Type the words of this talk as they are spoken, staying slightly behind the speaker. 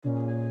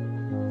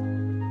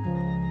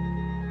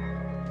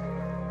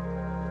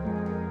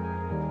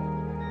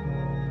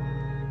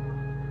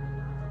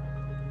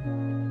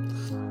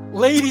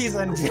Ladies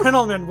and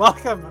gentlemen,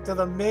 welcome to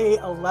the May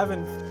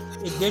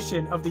 11th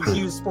edition of the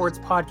Hughes Sports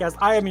Podcast.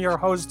 I am your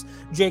host,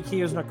 Jake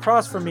Hughes, and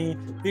across from me,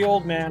 the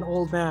old man,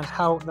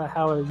 how the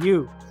hell are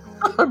you?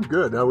 I'm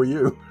good. How are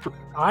you?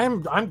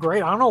 I'm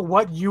great. I don't know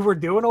what you were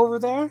doing over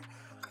there,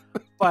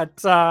 but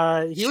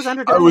he was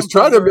entertaining. I was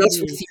trying to mess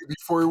with you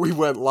before we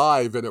went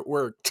live, and it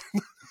worked.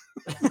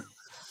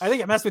 I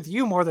think it messed with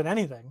you more than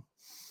anything.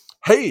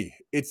 Hey,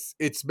 it's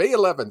May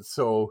 11th,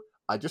 so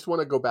I just want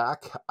to go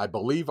back. I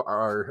believe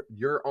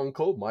your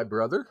uncle, my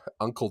brother,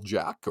 Uncle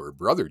Jack, or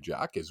Brother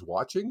Jack, is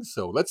watching.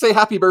 So let's say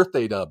happy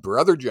birthday to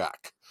Brother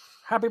Jack.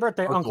 Happy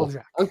birthday, Uncle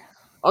Jack.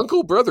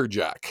 Uncle Brother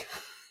Jack.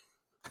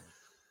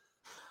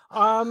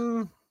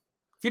 If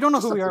you don't know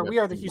who we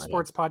are the Hughes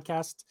Sports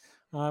Podcast.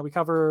 We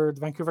cover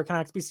the Vancouver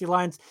Canucks, BC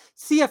Lions,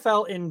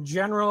 CFL in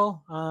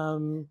general,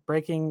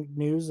 breaking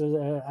news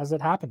as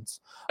it happens.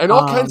 And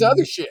all kinds of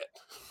other shit.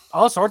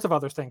 All sorts of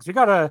other things. We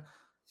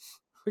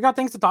got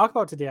things to talk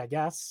about today, I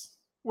guess.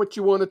 What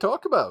you want to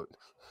talk about?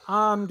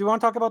 Do you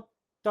want to talk about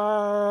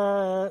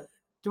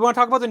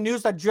the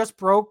news that just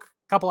broke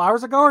a couple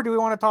hours ago, or do we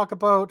want to talk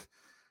about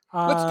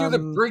let's do the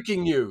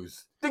breaking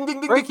news. Ding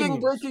ding ding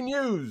breaking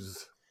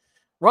news.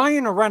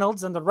 Ryan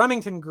Reynolds and the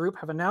Remington Group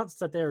have announced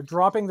that they are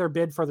dropping their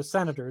bid for the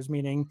Senators,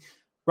 meaning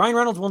Ryan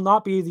Reynolds will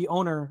not be the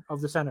owner of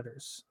the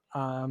Senators.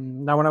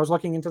 Now, when I was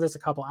looking into this a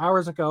couple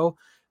hours ago,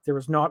 there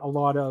was not a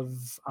lot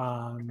of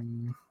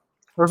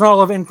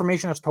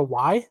information as to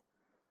why,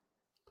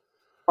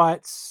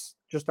 but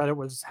just that it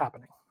was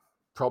happening.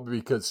 Probably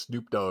because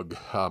Snoop Dogg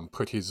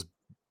put his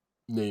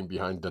name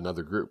behind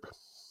another group.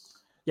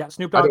 Yeah,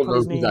 Snoop Dogg. I don't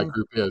know who that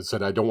group is,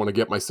 and I don't want to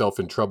get myself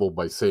in trouble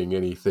by saying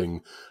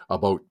anything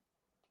about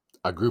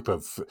a group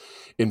of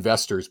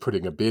investors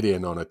putting a bid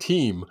in on a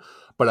team.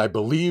 But I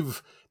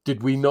believe,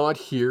 did we not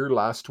hear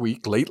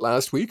late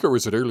last week, or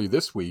was it early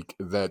this week,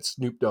 that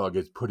Snoop Dogg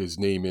has put his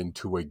name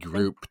into a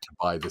group to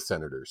buy the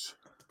Senators?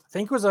 I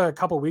think it was a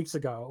couple weeks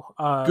ago.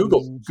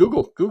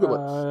 Google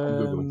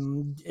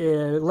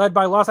it. Led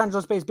by Los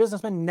Angeles-based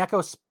businessman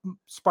Neko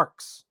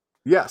Sparks.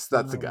 Yes,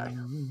 that's the guy.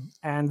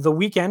 And The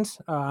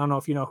Weeknd, I don't know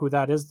if you know who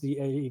that is,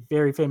 a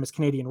very famous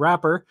Canadian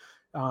rapper,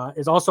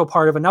 is also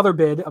part of another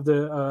bid of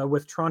the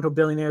with Toronto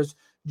billionaires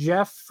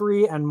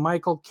Jeffrey and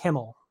Michael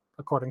Kimmel,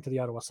 according to the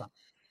Ottawa Sun.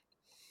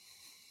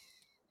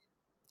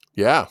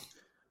 Yeah.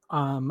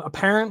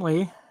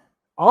 Apparently.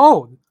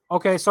 Oh,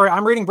 okay. Sorry,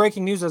 I'm reading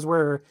breaking news as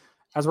we're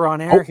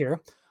on air here.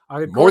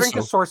 According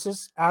to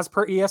sources, as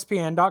per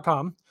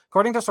ESPN.com,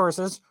 according to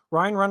sources,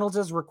 Ryan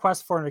Reynolds'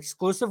 request for an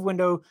exclusive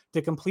window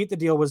to complete the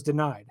deal was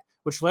denied,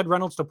 which led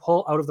Reynolds to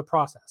pull out of the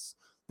process.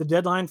 The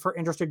deadline for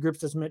interested groups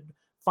to submit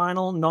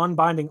final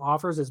non-binding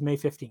offers is May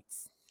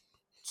 15th.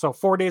 So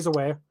 4 days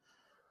away.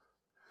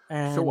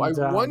 And, so I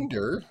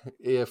wonder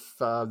if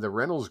the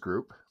Reynolds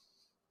group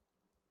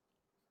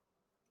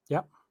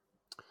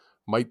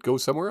might go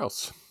somewhere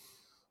else.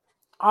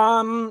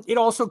 It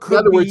also could be... In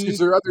other words, is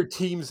there other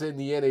teams in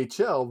the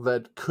NHL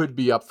that could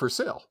be up for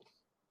sale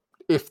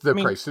if the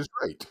price is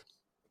right?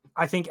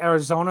 I think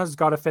Arizona's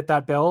got to fit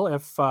that bill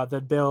if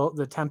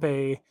the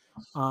Tempe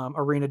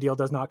arena deal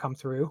does not come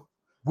through.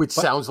 Which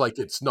sounds like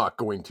it's not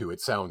going to.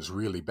 It sounds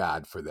really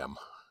bad for them.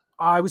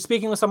 I was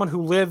speaking with someone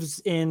who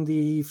lives in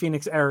the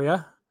Phoenix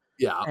area.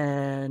 Yeah.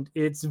 And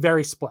it's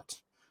very split.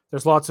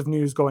 There's lots of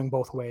news going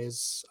both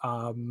ways.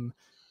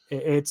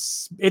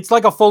 It's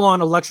like a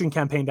full-on election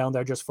campaign down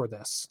there just for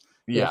this.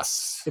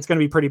 Yes. It's going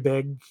to be pretty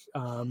big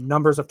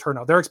numbers of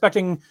turnout. They're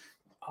expecting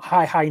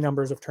high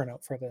numbers of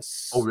turnout for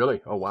this. Oh,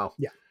 really? Oh, wow.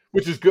 Yeah.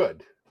 Which is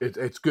good.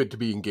 It's good to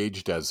be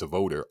engaged as a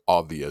voter,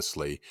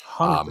 obviously.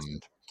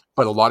 100%.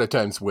 But a lot of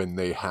times when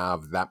they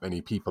have that many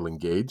people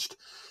engaged,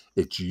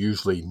 it's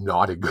usually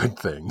not a good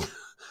thing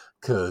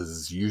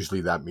because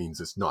usually that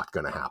means it's not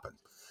going to happen.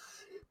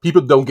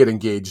 People don't get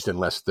engaged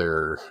unless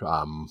they're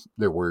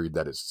worried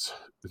that it's.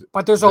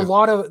 But there's a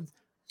lot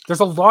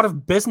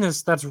of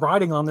business that's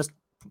riding on this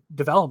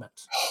development.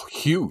 Oh,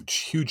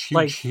 huge.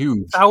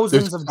 Thousands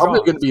There's of probably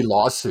jobs. going to be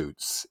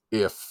lawsuits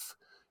because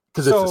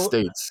it's the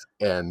States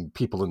and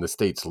people in the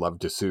States love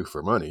to sue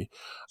for money.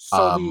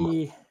 So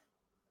the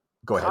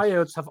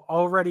Coyotes have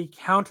already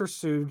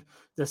countersued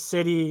the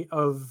city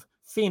of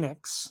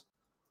Phoenix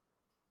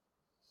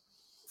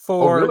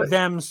for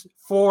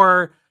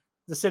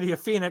the city of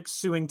Phoenix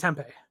suing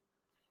Tempe.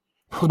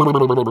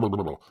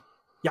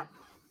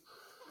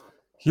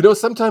 Yeah.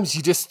 Sometimes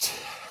you just...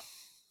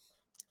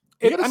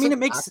 it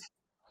makes...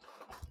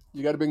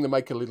 You got to bring the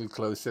mic a little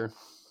closer.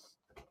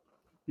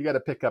 You got to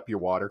pick up your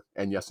water.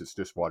 And yes, it's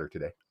just water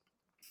today.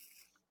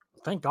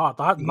 Thank God.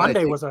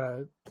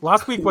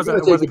 Last week was a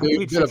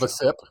complete bit of a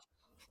sip.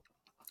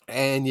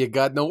 And it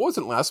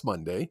wasn't last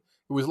Monday.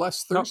 It was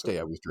last Thursday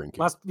I was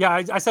drinking.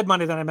 I said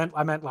Monday, then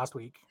I meant last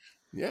week.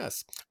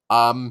 Yes.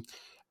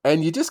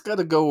 And you just got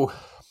to go,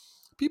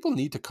 people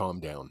need to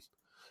calm down.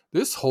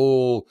 This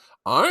whole,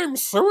 I'm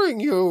suing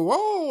you.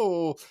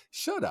 Oh,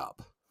 shut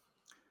up.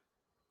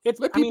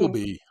 Let people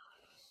be.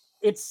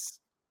 It's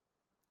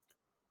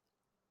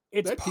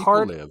Let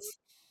part, people live.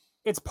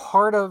 It's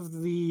part of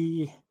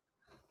the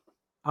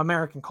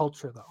American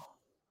culture, though.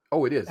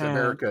 Oh, it is. And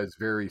America is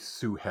very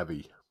Sioux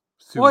heavy.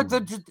 well,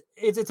 Sioux.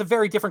 it's a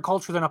very different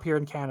culture than up here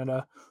in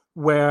Canada,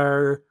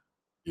 where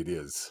It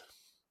is.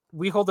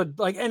 we hold it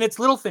like, and it's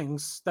little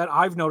things that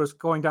I've noticed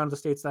going down to the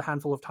States the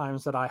handful of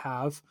times that I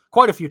have,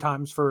 quite a few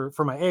times for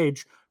my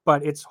age,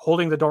 but it's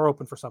holding the door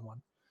open for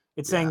someone.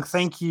 It's saying Yes.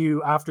 thank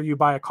you after you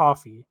buy a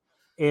coffee.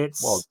 Well,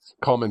 It's it's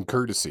common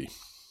courtesy.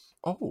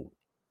 Oh,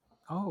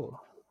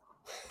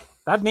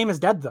 that name is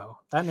dead though.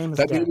 That name is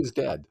that name dead. is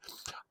dead.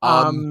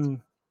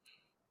 Um,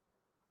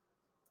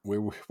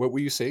 What were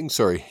you saying?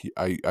 Sorry,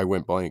 I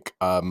went blank.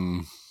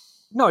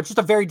 no, it's just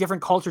a very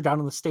different culture down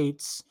in the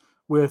States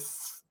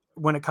with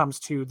when it comes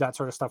to that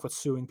sort of stuff with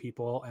suing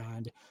people,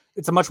 and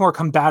it's a much more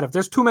combative.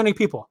 There's too many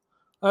people.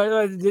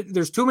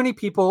 There's too many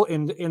people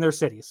in their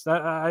cities.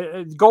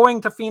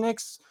 Going to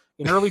Phoenix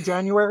in early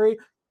January,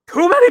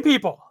 too many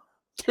people.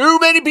 Too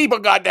many people,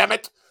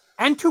 goddammit.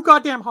 And too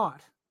goddamn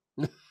hot.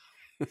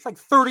 It's like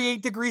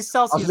 38 degrees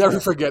Celsius. I'll never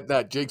forget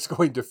that. Jake's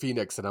going to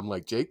Phoenix, and I'm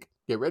like, Jake,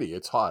 get ready.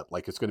 It's hot.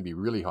 Like, it's going to be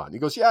really hot. And he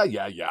goes, yeah.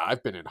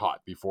 I've been in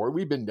hot before.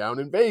 We've been down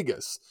in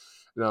Vegas.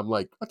 And I'm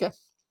like, okay.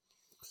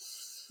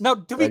 Now,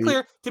 to be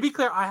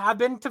clear, I have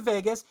been to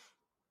Vegas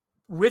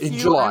with in you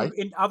July. And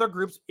in other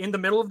groups in the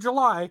middle of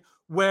July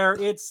where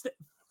it's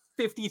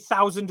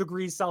 50,000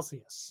 degrees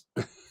Celsius.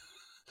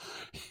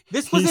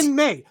 This was in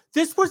May.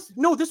 This was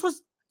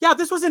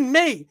in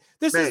May.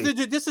 This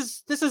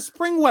is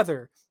spring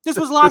weather. This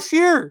was last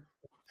year.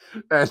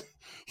 And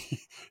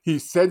he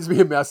sends me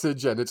a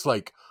message, and it's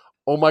like,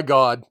 oh my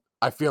God,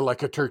 I feel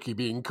like a turkey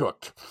being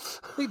cooked.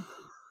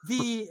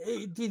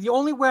 The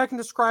only way I can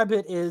describe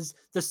it is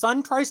the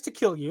sun tries to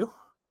kill you,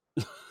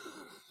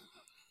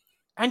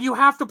 and you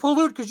have to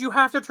pollute because you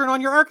have to turn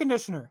on your air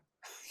conditioner.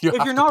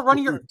 If you're not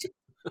running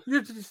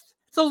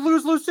it's a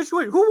lose-lose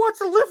situation. Who wants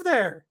to live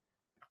there?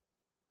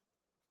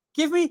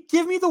 Give me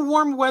the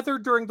warm weather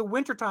during the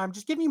wintertime.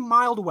 Just give me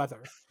mild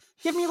weather.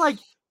 Give me like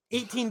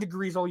 18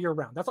 degrees all year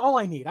round. That's all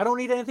I need. I don't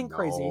need anything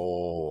crazy.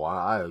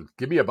 Oh,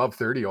 give me above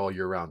 30 all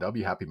year round. I'll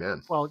be happy,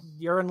 man. Well,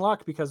 you're in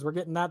luck because we're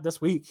getting that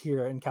this week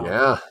here in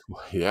Calgary.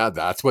 Yeah,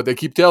 that's what they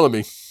keep telling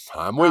me.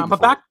 I'm waiting.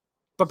 But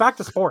back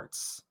to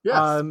sports. Yes.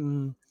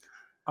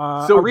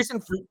 A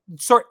recent.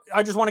 Sorry,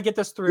 I just want to get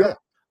this through. Yeah.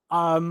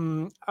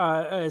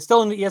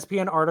 Still in the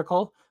ESPN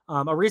article,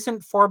 a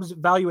recent Forbes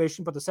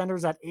valuation put the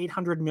Senators at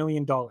 $800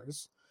 million.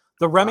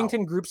 The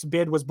Remington Group's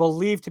bid was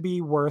believed to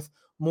be worth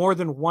more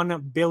than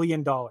 $1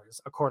 billion,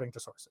 according to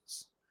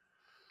sources.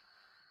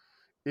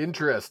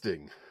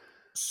 Interesting.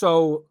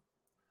 So,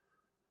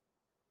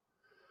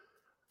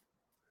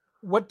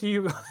 where do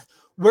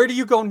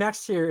you go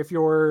next here if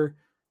you're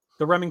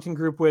the Remington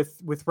Group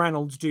with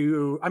Reynolds?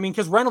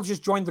 Because Reynolds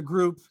just joined the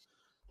group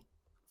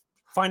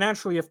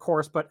financially, of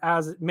course, but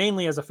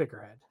mainly as a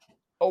figurehead.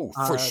 Oh,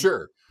 for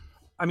sure.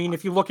 I mean,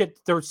 if you look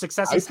at their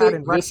success he's had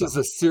in Wrexham, this is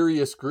a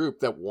serious group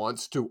that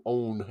wants to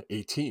own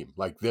a team.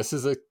 Like, this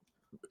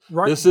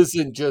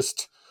isn't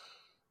just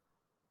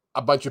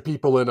a bunch of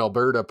people in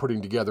Alberta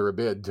putting together a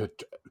bid to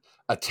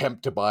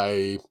attempt to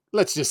buy,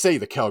 let's just say,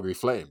 the Calgary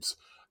Flames.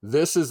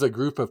 This is a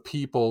group of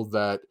people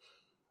that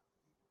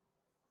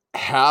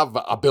have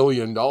 $1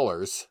 billion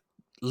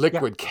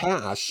liquid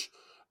cash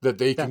that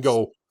they can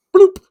go,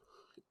 bloop,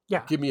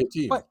 give me a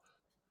team. But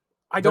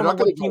I don't know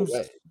what teams.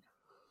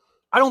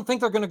 I don't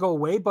think they're going to go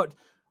away, but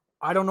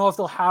I don't know if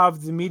they'll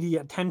have the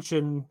media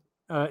attention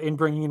in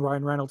bringing in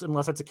Ryan Reynolds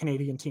unless it's a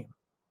Canadian team.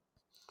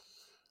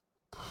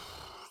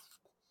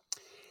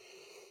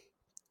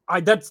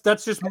 That's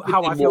just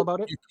how I feel about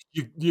it.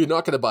 You're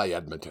not going to buy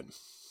Edmonton.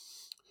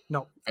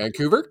 No.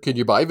 Vancouver? Can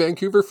you buy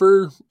Vancouver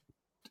for?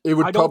 It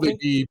would probably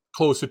be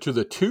closer to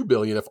the $2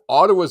 billion. If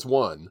Ottawa's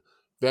won,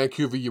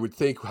 Vancouver, you would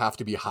think, have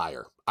to be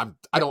higher.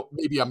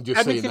 Maybe I'm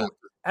just saying that.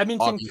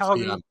 Edmonton,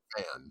 Calgary. I'm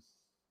a fan.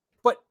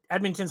 But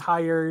Edmonton's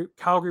higher.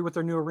 Calgary with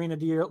their new arena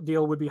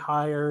deal would be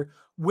higher.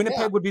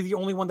 Winnipeg would be the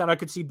only one that I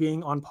could see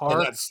being on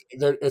par.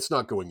 It's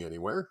not going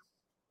anywhere.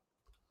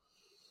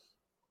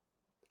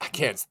 I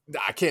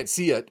can't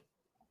see it.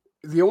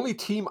 The only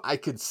team I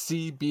could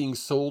see being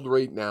sold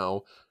right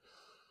now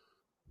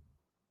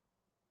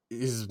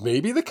is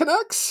maybe the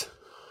Canucks.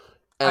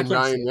 And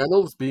Ryan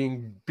Reynolds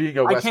being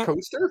a West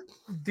Coaster.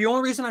 The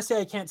only reason I say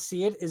I can't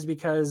see it is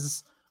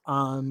because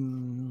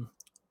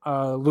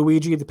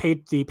Luigi,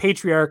 the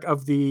patriarch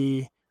of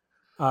the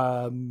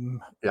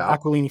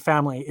Aquilini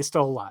family, is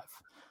still alive.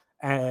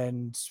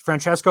 And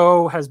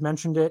Francesco has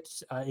mentioned it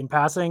in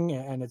passing,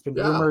 and it's been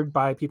rumored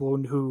by people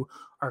who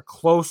are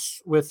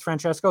close with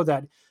Francesco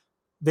that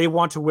they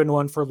want to win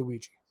one for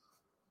Luigi.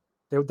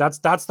 That's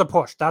the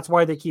push. That's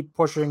why they keep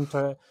pushing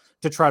to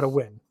try to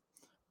win.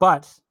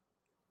 But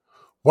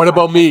what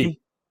about me?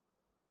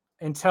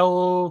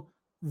 Until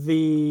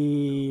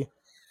he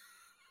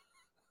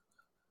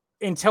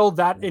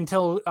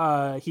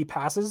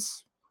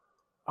passes,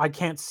 I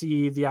can't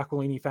see the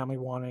Aquilini family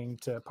wanting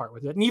to part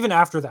with it. And even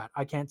after that,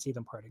 I can't see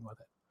them parting with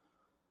it.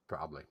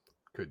 Probably.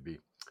 Could be.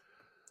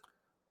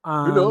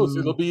 Who knows?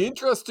 It'll be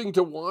interesting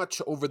to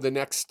watch over the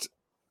next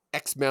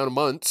X amount of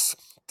months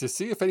to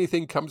see if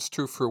anything comes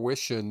to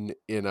fruition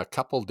in a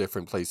couple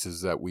different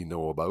places that we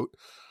know about.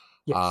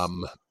 Yes.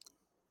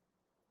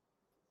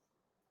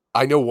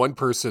 I know one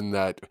person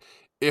that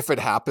if it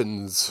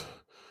happens,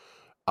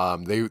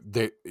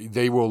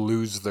 they will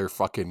lose their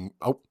fucking,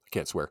 I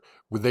can't swear.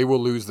 They will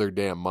lose their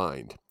damn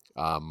mind.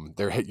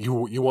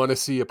 You want to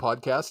see a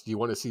podcast? You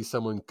want to see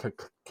someone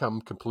come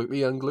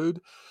completely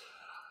unglued?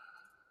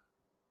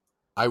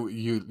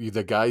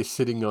 The guy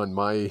sitting on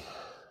my,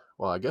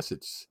 well, I guess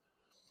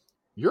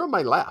you're on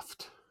my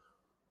left.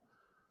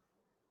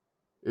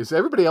 Is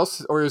everybody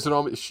else, or is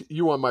it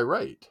you on my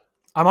right?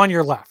 I'm on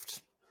your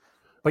left,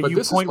 but you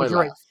this point is my with your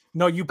left. right.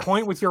 No, you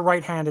point with your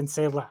right hand and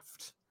say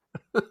left.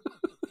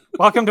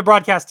 Welcome to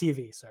broadcast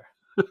TV, sir.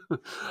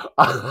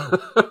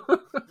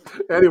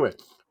 Anyway,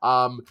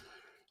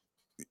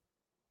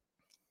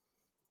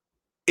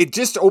 it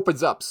just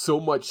opens up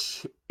so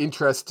much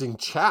interesting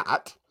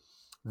chat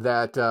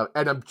that,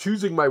 and I'm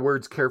choosing my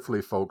words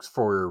carefully, folks,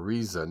 for a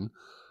reason.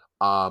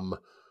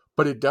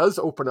 But it does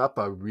open up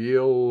a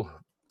real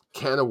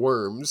can of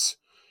worms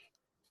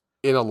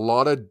in a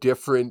lot of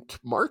different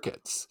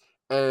markets,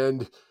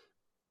 and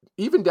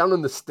even down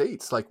in the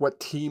States, like what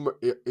team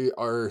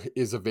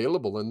is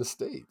available in the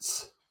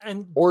States,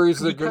 or is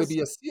there going to be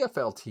a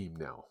CFL team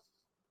now?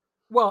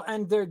 Well,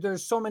 and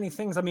there's so many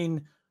things. I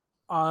mean,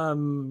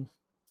 Ryan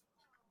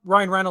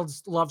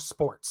Reynolds loves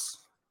sports.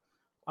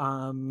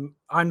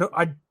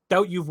 I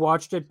doubt you've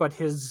watched it, but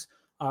his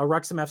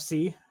Wrexham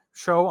FC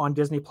show on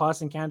Disney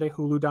Plus in Canada,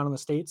 Hulu down in the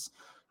States,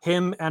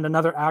 him and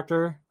another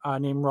actor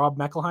named Rob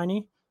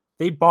McElhenney,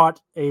 they bought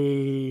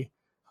I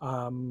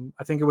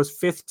think it was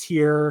 5th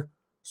tier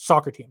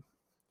soccer team.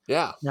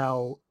 Yeah.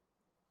 Now,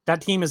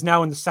 that team is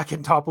now in the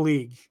 2nd top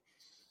league,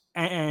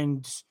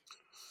 and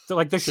so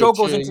like the show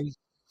goes into.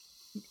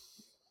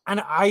 And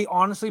I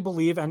honestly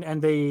believe,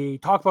 and they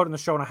talk about it in the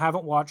show, and I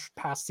haven't watched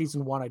past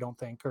season 1, I don't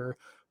think, or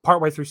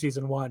partway through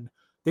season 1.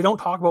 They don't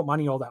talk about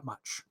money all that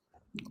much.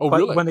 Oh, but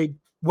really?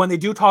 When they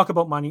do talk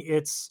about money,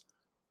 it's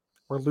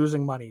we're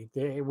losing money.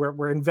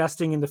 We're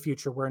investing in the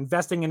future. We're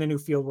investing in a new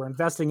field. We're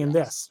investing in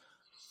this.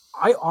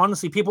 I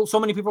honestly, so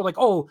many people are like,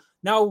 oh,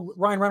 now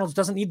Ryan Reynolds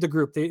doesn't need the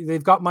group.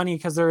 They've got money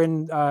because they're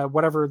in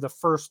whatever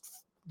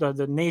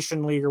the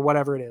Nation League or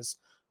whatever it is.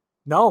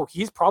 No,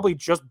 he's probably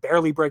just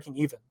barely breaking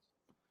even.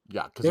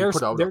 Yeah, because he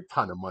put out a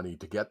ton of money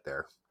to get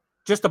there.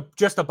 Just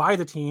to buy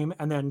the team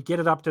and then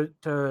get it up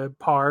to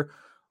par.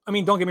 I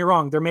mean, don't get me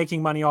wrong. They're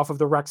making money off of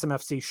the Wrexham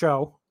FC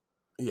show.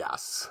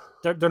 Yes.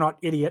 They're not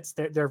idiots.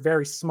 They're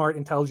very smart,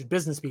 intelligent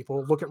business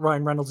people. Look at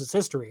Ryan Reynolds'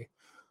 history.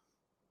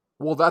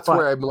 Well, that's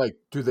where I'm like,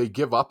 do they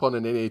give up on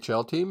an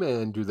NHL team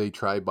and do they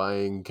try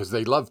buying, because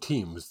they love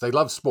teams. They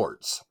love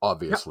sports,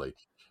 obviously.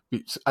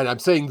 Yep. And I'm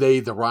saying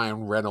the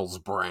Ryan Reynolds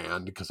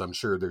brand, because I'm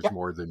sure there's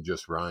more than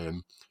just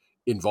Ryan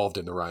involved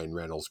in the Ryan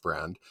Reynolds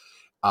brand.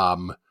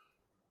 Are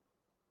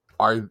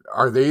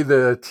they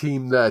the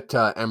team that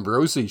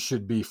Ambrosi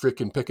should be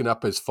freaking picking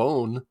up his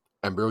phone,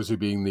 Ambrosi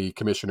being the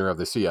commissioner of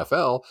the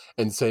CFL,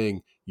 and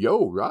saying,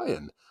 yo,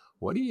 Ryan,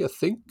 what do you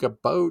think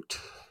about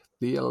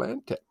the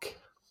Atlantic?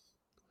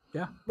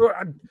 Yeah.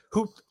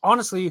 Who,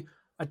 honestly,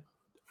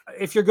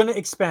 if you're going to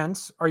expand,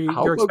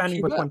 you're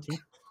expanding with one team?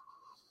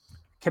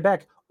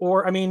 Quebec.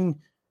 Or, I mean,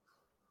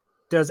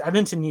 does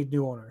Edmonton need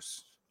new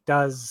owners?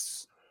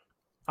 Does...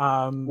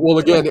 well,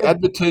 again,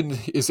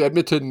 is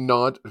Edmonton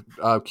not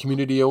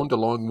community owned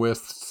along with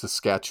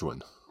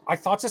Saskatchewan? I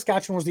thought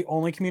Saskatchewan was the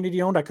only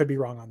community owned. I could be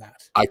wrong on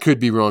that. I could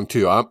be wrong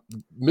too.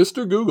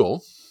 Mr.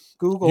 Google.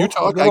 You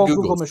talk. I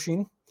Google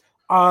machine.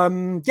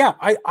 Yeah.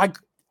 I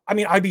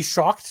mean, I'd be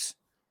shocked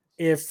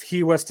if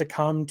he was to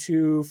come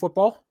to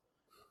football,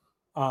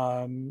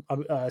 a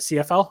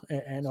CFL,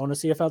 and own a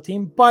CFL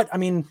team. But I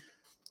mean,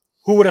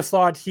 who would have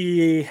thought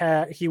he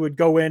would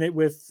go in it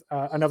with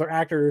another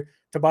actor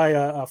to buy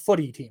a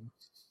footy team?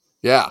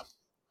 Yeah,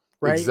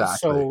 right. Exactly.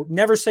 So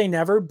never say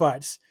never,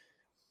 but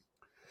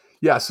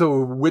yeah. So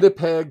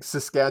Winnipeg,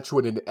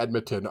 Saskatchewan, and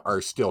Edmonton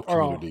are still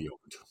community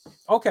owned.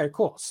 Okay,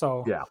 cool.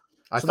 So yeah,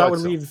 so that would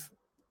leave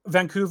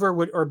Vancouver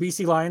or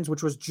BC Lions,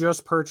 which was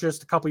just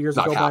purchased a couple years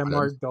ago by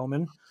Mark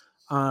Doman.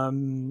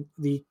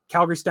 The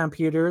Calgary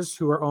Stampeders,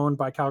 who are owned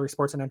by Calgary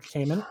Sports and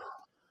Entertainment.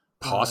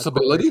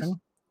 Possibility.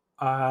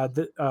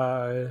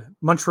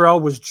 Montreal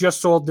was just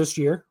sold this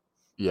year.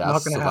 Yes,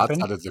 not going to happen.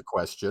 That's out of the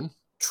question.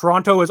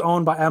 Toronto is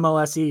owned by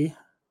MLSE.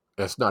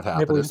 That's not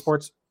happening. Maple Leaf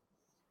Sports.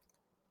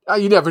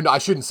 You never know. I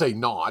shouldn't say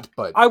not,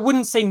 but I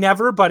wouldn't say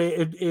never, but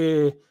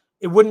it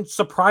wouldn't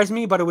surprise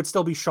me, but it would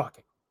still be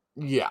shocking.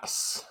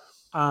 Yes.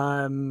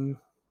 Ottawa.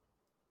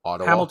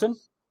 Hamilton.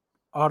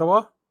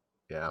 Ottawa.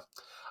 Yeah.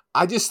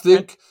 I just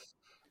think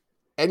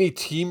any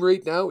team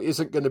right now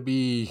isn't going to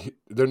be,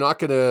 they're not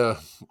going to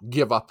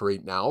give up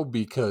right now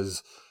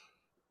because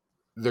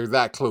they're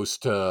that close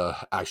to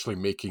actually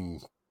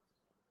making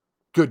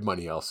good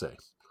money, I'll say.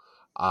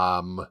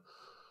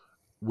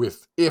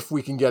 If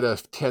we can get a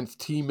 10th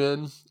team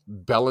in,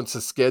 balance the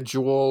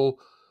schedule,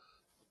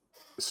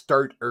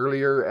 start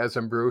earlier, as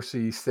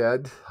Ambrosi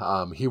said.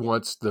 He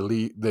wants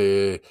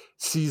the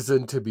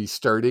season to be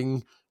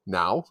starting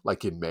now,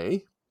 like in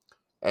May,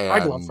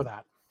 I'd love for and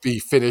that. be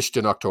finished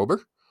in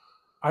October?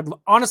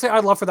 Honestly,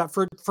 I'd love for that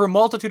for a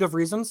multitude of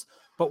reasons.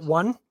 But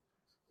one,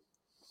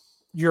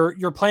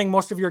 you're playing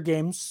most of your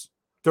games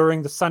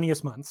during the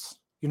sunniest months.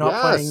 You're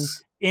not playing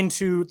Yes.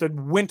 into the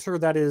winter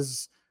that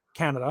is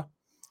Canada.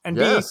 And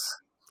B, Yes.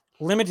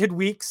 limited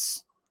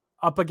weeks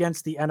up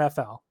against the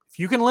NFL. If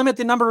you can limit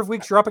the number of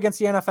weeks you're up against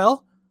the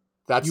NFL,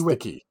 That's you the win.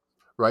 key,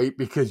 right?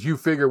 Because you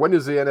figure, when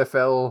does the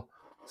NFL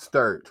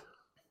start?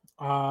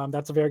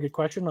 That's a very good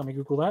question. Let me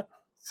Google that.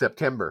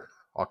 September,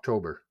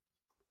 October.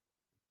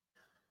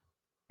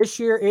 This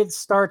year, it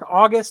starts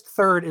August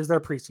 3rd is their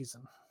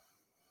preseason.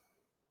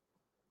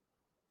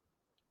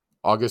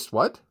 August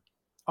what?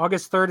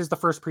 August 3rd is the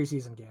first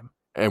preseason game.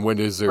 And when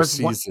does their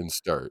season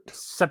start?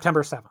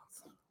 September 7th.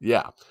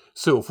 Yeah.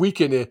 So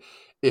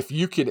if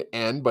you can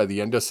end by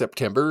the end of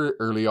September,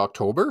 early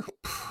October,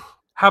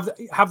 have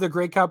the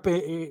Grey Cup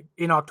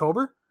in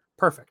October,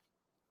 perfect.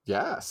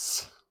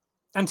 Yes.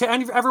 And to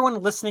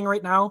everyone listening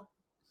right now,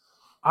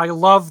 I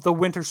love the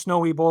winter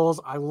snowy bowls.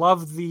 I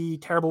love the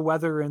terrible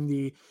weather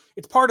and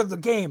it's part of the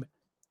game.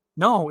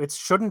 No, it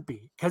shouldn't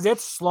be, because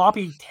it's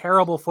sloppy,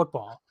 terrible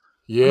football.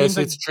 Yes,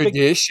 it's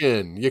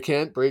tradition. You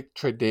can't break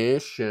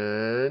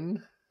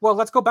tradition. Well,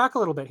 let's go back a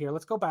little bit here.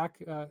 Let's go back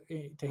to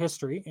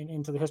history and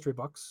into the history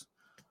books.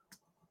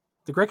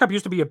 The Grey Cup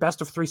used to be a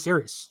best of 3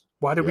 series.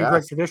 Why did we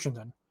break tradition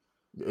then?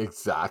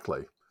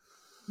 Exactly.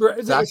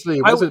 Actually,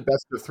 it wasn't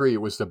best of 3.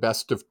 It was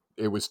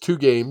it was 2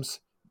 games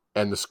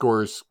and the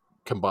scores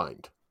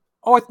combined.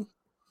 Oh,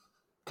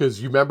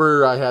 because you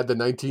remember I had the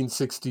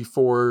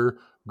 1964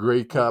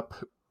 Grey Cup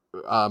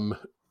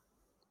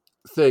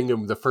thing,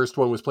 and the first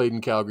one was played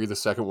in Calgary, the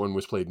second one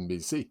was played in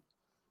BC.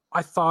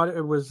 I thought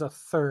it was a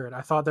third.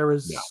 I thought there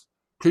was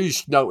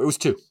no, it was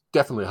 2,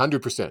 definitely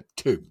 100%.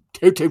 2,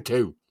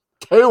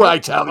 I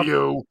tell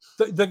you.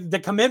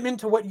 The commitment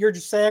to what you're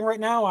just saying right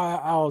now,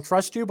 I'll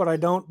trust you, but I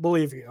don't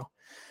believe you.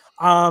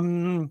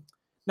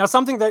 Now,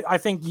 something that I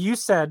think you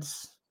said,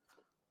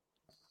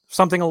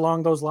 something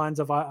along those lines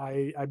of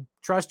I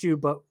trust you,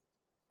 but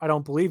I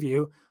don't believe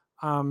you.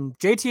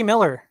 JT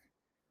Miller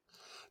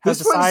has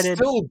decided.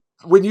 Still,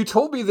 when you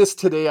told me this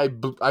today, I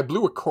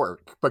blew a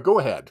cork. But go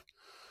ahead.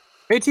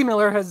 JT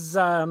Miller has.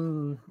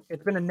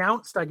 It's been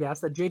announced, I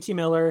guess, that JT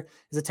Miller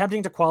is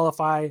attempting to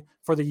qualify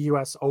for the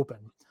U.S.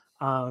 Open.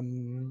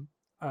 The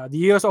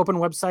U.S. Open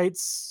website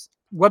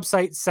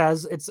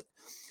says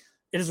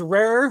it is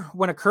rare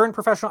when a current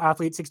professional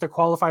athlete seeks to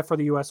qualify for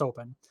the U.S.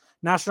 Open.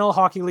 National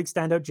Hockey League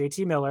standout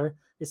JT Miller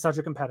is such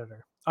a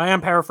competitor. I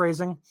am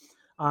paraphrasing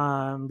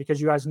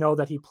because you guys know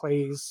that he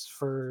plays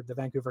for the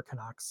Vancouver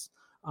Canucks.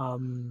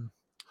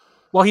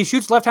 While he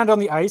shoots left-handed on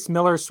the ice,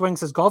 Miller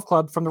swings his golf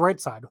club from the right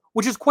side,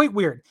 which is quite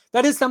weird.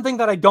 That is something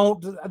that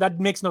that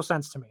makes no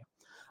sense to me.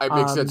 It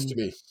makes sense to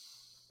me.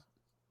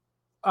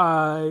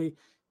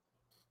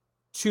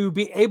 To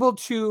be able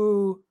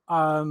to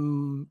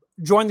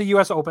join the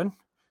U.S. Open,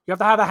 you have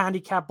to have a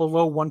handicap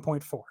below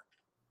 1.4.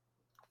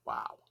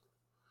 Wow.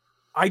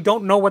 I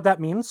don't know what that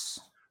means.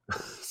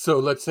 So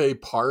let's say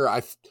par.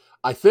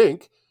 I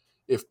think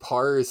if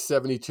par is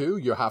 72,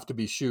 you have to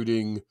be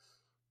shooting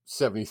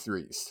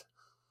 73s.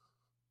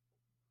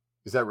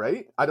 Is that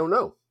right? I don't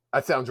know.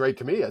 That sounds right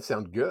to me. That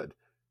sounds good.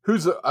 We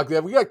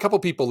got a couple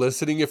people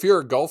listening. If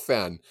you're a golf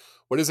fan,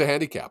 what is a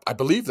handicap? I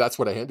believe that's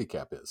what a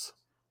handicap is.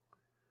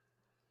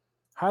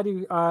 How do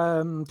you,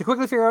 to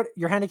quickly figure out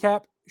your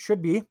handicap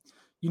should be,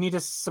 you need to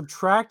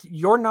subtract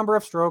your number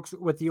of strokes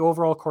with the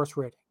overall course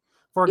rating.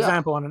 For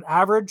example, on an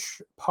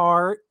average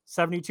par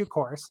 72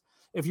 course,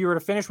 if you were to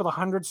finish with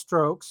 100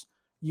 strokes,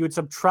 you would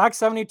subtract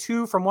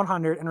 72 from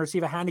 100 and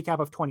receive a handicap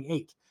of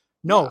 28.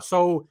 No,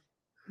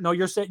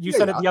 you said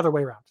it the other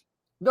way around.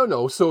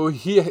 No. So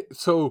if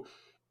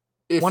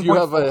you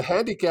have a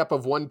handicap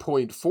of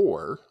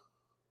 1.4,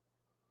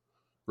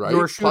 right?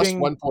 You're shooting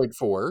plus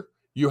 1.4,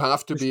 you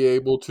have to be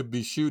able to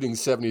be shooting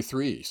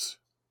 73s.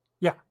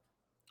 Yeah.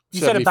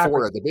 You said it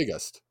backwards. At the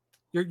biggest.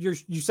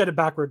 You said it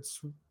backwards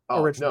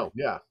originally. No,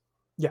 yeah.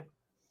 Yeah.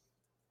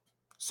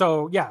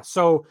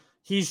 So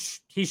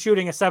he's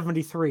shooting a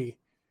 73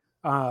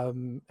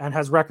 and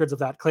has records of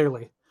that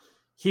clearly.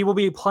 He will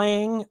be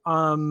playing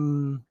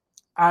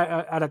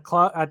at a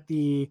club at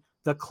the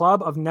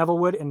Club of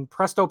Nevillewood in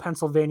Presto,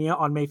 Pennsylvania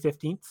on May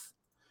 15th.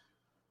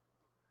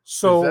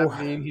 So does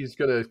that mean he's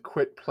going to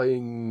quit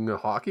playing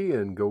hockey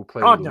and go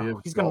play? Oh no,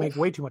 he's going to make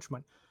way too much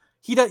money.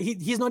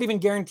 He's not even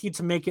guaranteed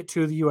to make it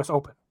to the U.S.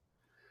 Open.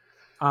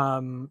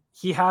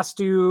 He has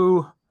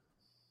to.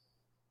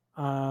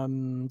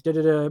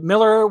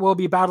 Miller will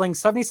be battling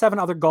 77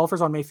 other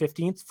golfers on May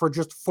 15th for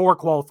just 4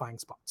 qualifying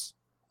spots.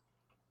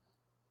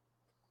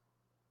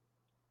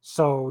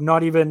 So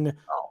not even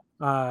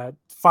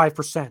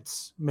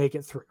 5% make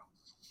it through.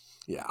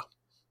 Yeah.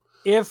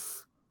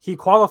 If he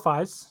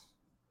qualifies,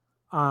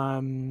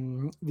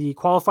 the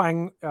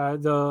qualifying,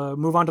 the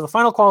move on to the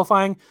final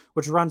qualifying,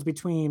 which runs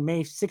between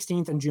May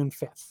 16th and June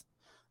 5th.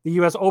 The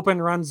U.S.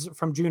 Open runs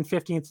from June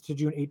 15th to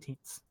June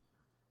 18th.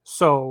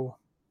 So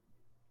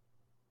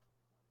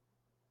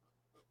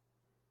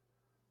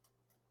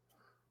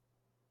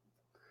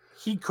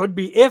he could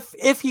be,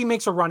 if he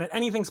makes a run at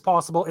anything's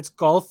possible, it's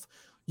golf.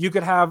 You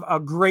could have a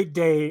great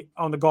day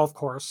on the golf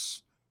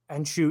course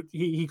and shoot.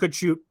 He could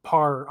shoot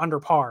under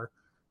par,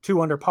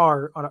 2 under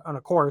par on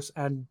a course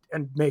and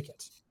make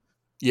it.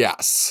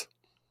 Yes.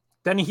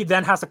 Then he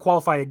has to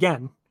qualify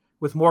again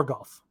with more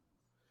golf.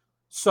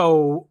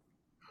 So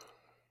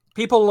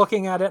people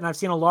looking at it, and I've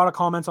seen a lot of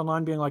comments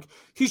online being like,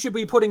 he should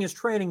be putting his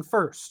training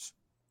first.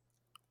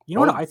 You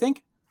know what I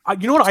think?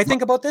 You know what I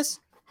think about this?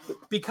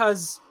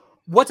 Because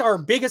what's our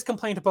biggest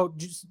complaint about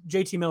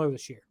JT Miller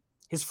this year?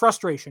 His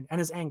frustration and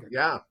his anger.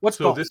 Yeah. What's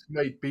golf? This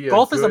might be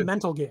golf is a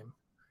mental game.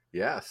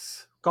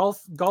 Yes.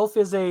 Golf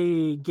is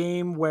a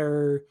game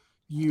where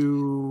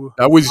you...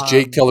 That was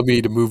Jake telling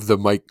me to move the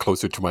mic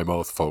closer to my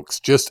mouth, folks.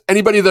 Just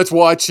anybody that's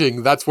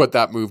watching, that's what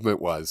that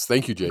movement was.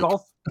 Thank you, Jake.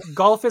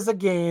 Golf is a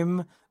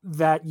game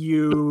that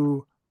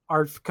you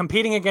are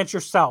competing against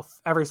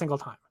yourself every single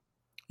time.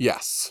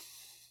 Yes.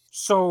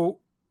 So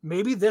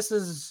maybe this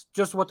is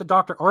just what the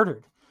doctor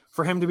ordered,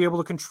 for him to be able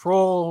to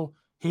control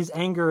his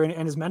anger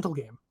and his mental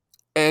game.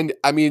 And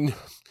I mean,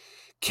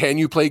 can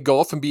you play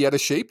golf and be out of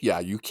shape? Yeah,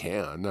 you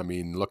can. I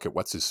mean, look at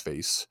what's his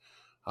face.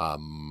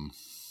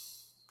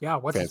 Yeah,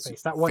 what's his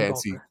face? That one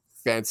golfer.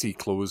 Fancy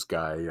clothes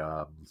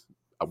guy,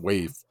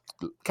 way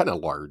kind of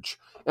large.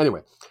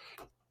 Anyway,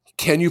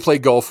 can you play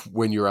golf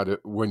when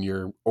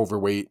you're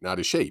overweight and out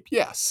of shape?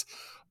 Yes.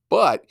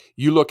 But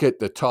you look at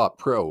the top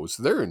pros,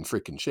 they're in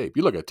freaking shape.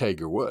 You look at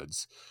Tiger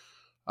Woods.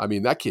 I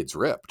mean, that kid's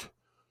ripped.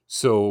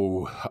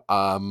 So,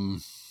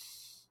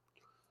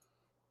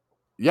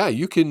 yeah,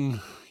 you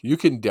can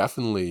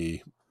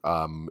definitely,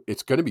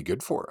 it's going to be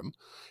good for him.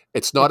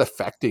 It's not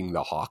affecting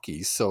the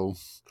hockey. So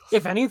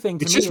if anything,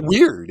 it's just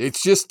weird.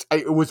 It's just,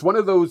 it was one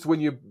of those,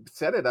 when you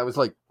said it, I was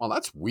like, well,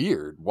 that's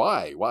weird.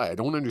 Why? I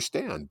don't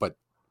understand, but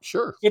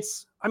sure.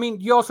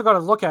 You also got to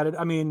look at it.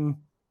 I mean,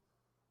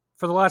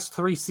 for the last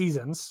 3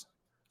 seasons,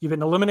 you've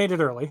been eliminated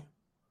early.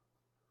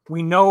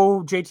 We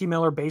know JT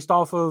Miller, based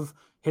off of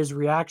his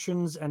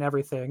reactions and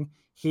everything,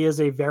 he is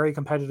a very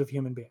competitive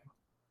human being.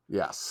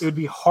 Yes. It would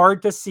be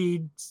hard to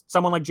see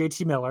someone like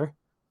JT Miller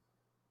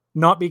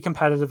not be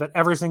competitive at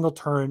every single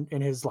turn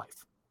in his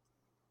life.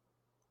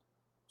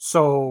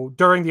 So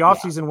during the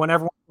offseason, when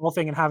everyone's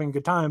golfing and having a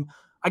good time,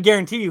 I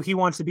guarantee you he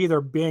wants to be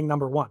there being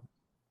number one.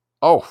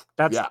 Oh,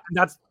 there's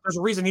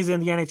a reason he's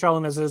in the NHL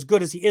and is as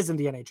good as he is in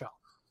the NHL.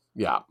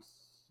 Yeah.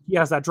 He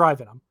has that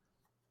drive in him.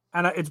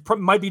 And it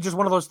might be just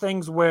one of those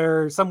things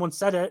where someone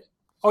said it.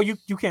 Oh, you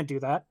can't do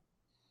that.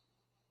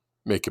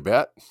 Make a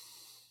bet.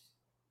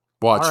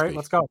 Watch All right, me.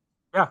 let's go.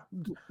 Yeah.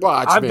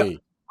 Watch me.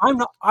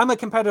 I'm a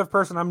competitive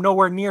person. I'm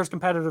nowhere near as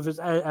competitive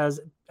as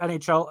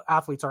NHL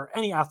athletes are.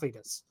 Any athlete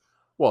is.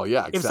 Well,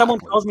 yeah, exactly. If someone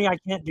tells me I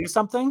can't do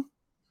something,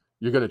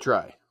 you're going to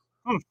try.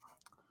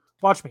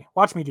 Watch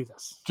me do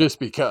this. Just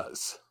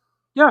because.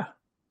 Yeah.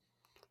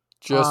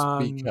 Just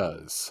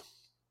because.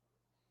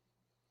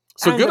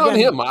 So good on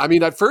him. I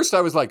mean, at first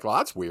I was like, well,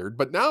 that's weird.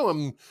 But now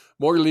I'm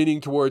more leaning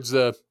towards,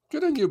 good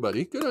on you,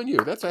 buddy. Good on you.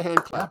 That's a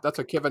hand clap. That's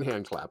a Kevin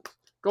hand clap.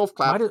 Golf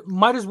clap.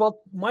 Might as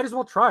well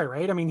try,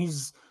 right? I mean,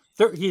 he's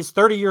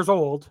 30 years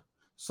old.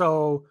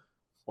 So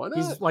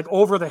he's like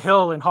over the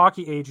hill in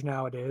hockey age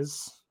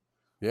nowadays.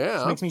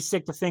 Yeah. It makes me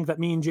sick to think that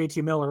me and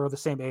JT Miller are the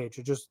same age.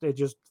 It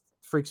just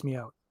freaks me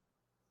out.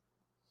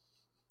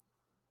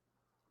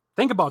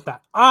 Think about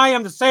that. I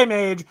am the same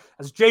age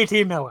as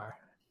JT Miller.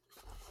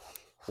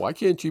 Why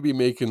can't you be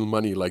making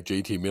money like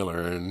JT Miller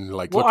and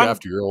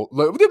after your old...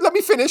 Let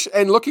me finish.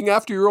 And looking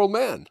after your old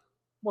man.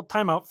 Well,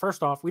 time out.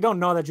 First off, we don't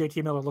know that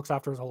JT Miller looks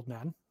after his old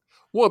man.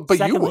 Well, but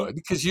secondly, you would,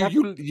 because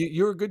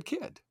you're a good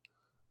kid.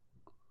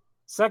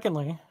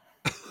 Secondly,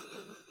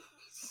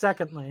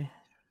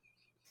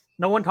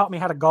 no one taught me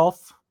how to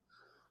golf.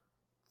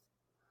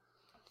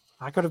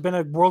 I could have been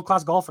a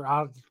world-class golfer.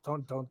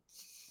 Don't.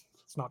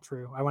 It's not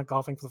true. I went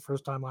golfing for the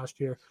first time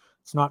last year.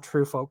 It's not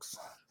true, folks.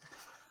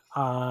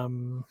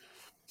 I'll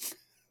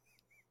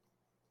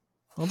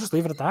just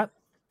leave it at that.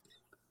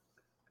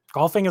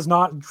 Golfing is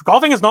not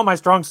my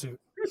strong suit.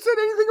 You said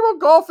anything about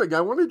golfing.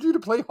 I wanted you to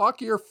play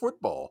hockey or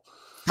football.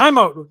 Time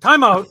out.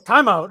 I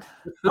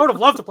would have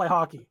loved to play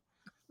hockey.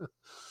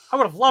 I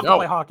would have loved to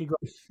play hockey.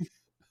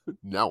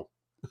 No.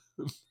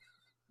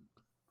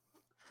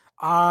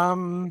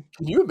 Can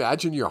you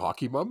imagine your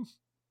hockey mom?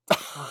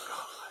 Oh,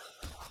 God.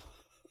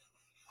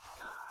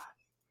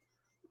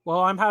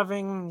 Well, I'm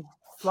having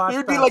flashbacks. It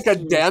would be like a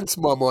dance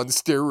mom on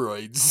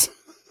steroids.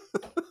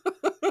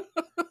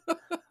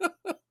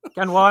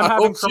 Again, while I'm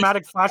having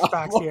traumatic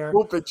flashbacks here. I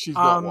hope that she's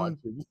not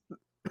watching.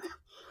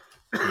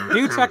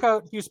 Do check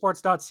out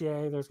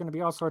hughsports.ca. There's going to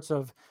be all sorts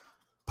of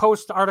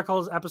post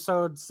articles,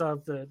 episodes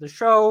of the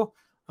show,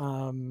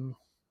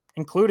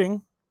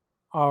 including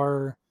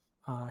our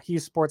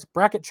Hughes Sports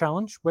Bracket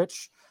Challenge,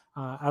 which,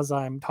 as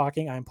I'm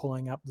talking, I'm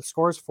pulling up the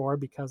scores for,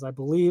 because I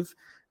believe,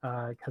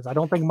 because I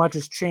don't think much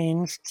has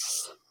changed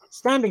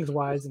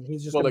standings-wise, and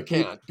he's just... Well, it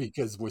can't,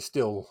 because we're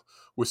still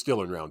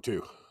in round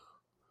 2.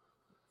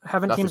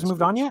 Haven't teams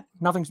moved on yet?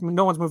 No one's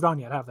moved on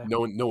yet, have they?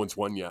 No one's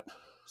won yet.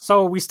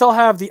 So we still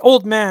have the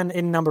old man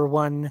in number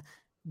 1,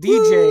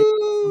 DJ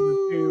number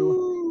 2,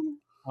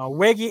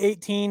 Waggy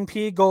 18,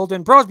 P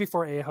Golden, Bros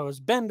Before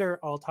Ahos, Bender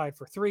all tied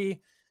for 3,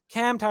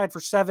 Cam tied for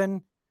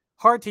 7,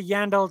 Hard to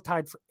Yandel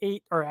tied for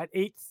 8 or at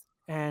 8th,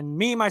 and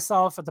me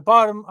myself at the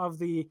bottom of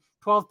the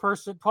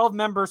 12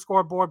 member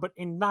scoreboard, but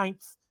in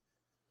 9th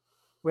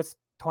with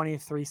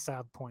 23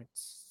 sad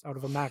points out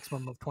of a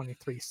maximum of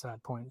 23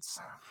 sad points.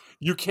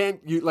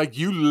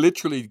 You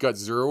literally got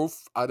 0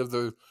 out of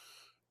the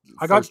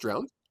first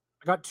round.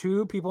 I got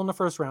 2 people in the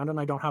first round, and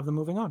I don't have them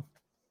moving on.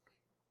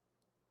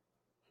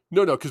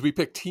 No, because we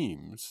picked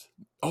teams.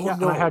 Oh yeah,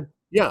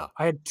 no,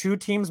 I had 2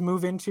 teams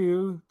move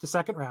into the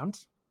second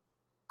round,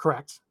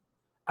 correct,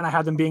 and I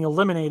had them being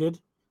eliminated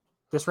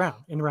this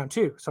round in round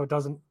 2. So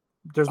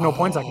there's no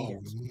points I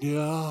can get.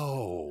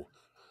 No.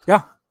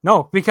 Yeah,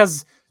 no,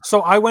 because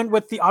so I went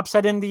with the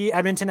upset in the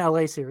Edmonton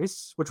LA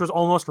series, which was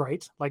almost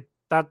right. Like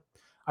that,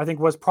 I think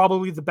was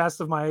probably the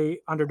best of my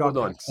underdog.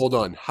 Hold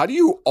on. How do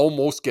you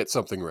almost get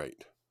something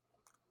right?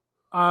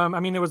 I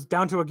mean, it was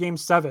down to a game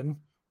 7.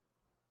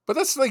 But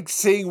that's like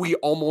saying we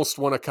almost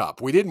won a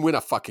cup. We didn't win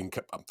a fucking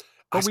cup.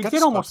 But we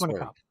did almost win a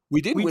cup.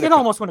 We did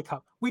almost win a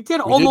cup. We did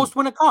almost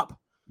win a cup.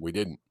 We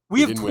didn't.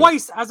 We have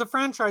twice as a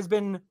franchise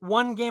been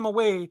 1 game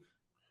away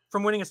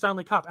from winning a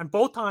Stanley Cup. And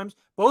both times.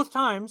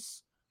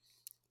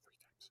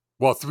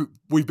 Well,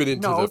 we've been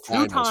into the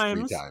finals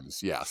 3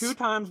 times. Yes. 2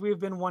 times we've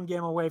been 1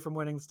 game away from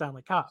winning the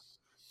Stanley Cup.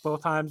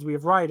 Both times we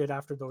have righted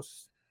after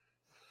those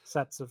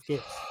sets of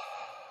games.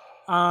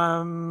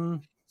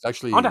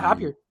 Actually, on to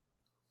happier.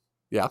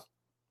 Yeah.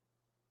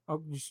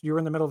 Oh, you were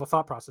in the middle of a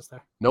thought process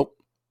there. Nope.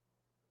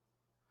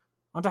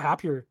 On to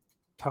happier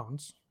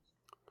tones.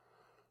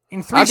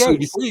 In 3 days.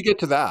 Before you get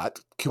to that,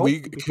 can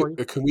we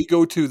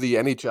go to the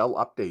NHL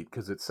update?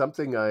 Because it's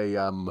something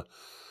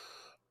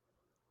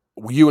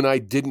you and I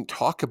didn't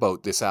talk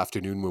about this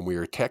afternoon when we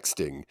were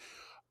texting.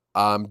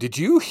 Did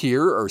you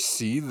hear or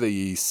see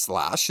the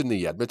slash in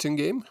the Edmonton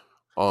game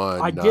on?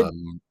 I did.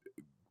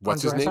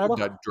 What's his name?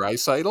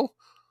 Draisaitl?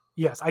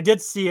 Yes, I did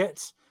see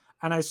it.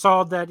 And I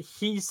saw that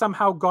he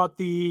somehow got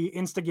the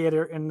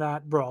instigator in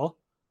that brawl.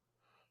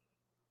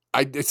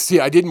 I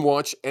didn't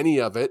watch any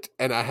of it,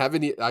 and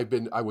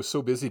I was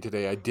so busy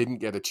today, I didn't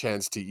get a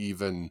chance to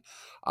even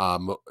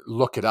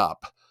look it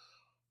up.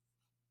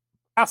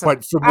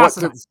 But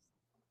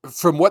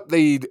from what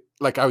they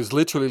like, I was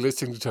literally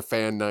listening to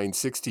Fan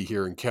 960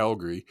 here in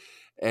Calgary,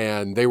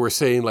 and they were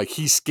saying like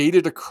he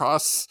skated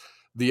across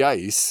the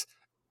ice,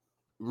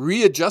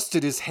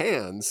 readjusted his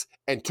hands,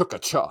 and took a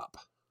chop.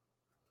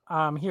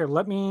 Here,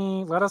 let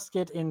us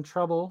get in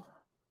trouble.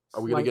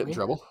 Are we going to get in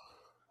trouble?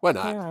 Why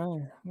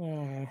not?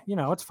 Yeah,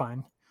 it's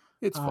fine.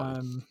 It's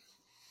fine.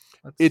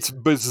 It's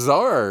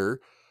bizarre.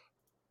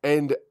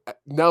 And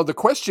now the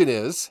question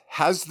is,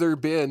 has there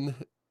been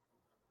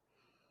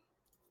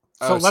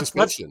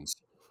suspensions?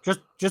 Just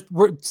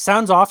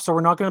sounds off, so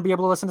we're not going to be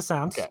able to listen to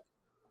sounds. Okay.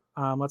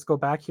 Let's go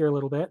back here a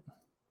little bit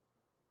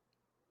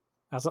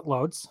as it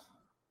loads.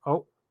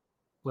 Oh,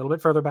 a little bit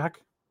further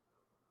back.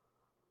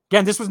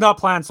 Again, this was not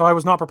planned, so I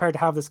was not prepared to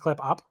have this clip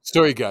up.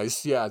 Sorry,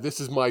 guys. Yeah, this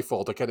is my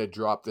fault. I kind of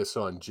dropped this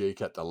on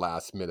Jake at the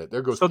last minute.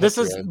 There goes. So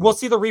we'll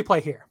see the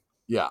replay here.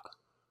 Yeah.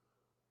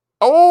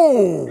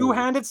 Oh!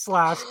 2-handed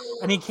slash,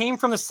 and he came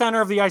from the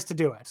center of the ice to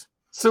do it.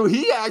 So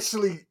he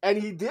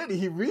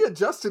he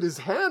readjusted his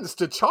hands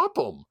to chop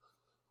him.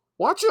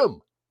 Watch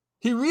him.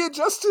 He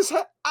readjusted his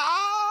hand.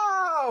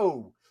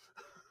 Ow!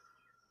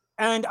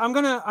 And I'm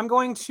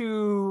going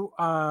to,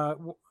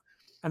 and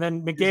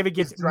then McDavid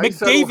gets,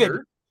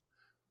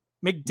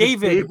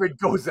 McDavid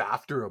goes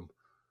after him.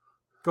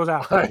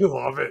 I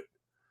love it.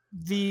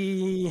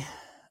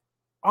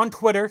 On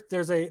Twitter,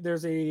 there's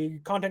a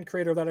content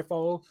creator that I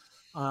follow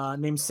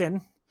named Sin,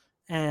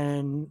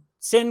 and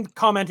Sin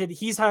commented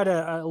he's had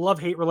a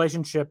love-hate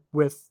relationship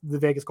with the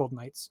Vegas Golden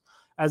Knights,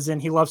 as in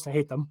he loves to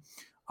hate them.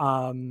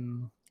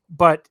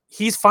 But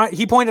he's fine.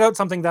 He pointed out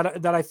something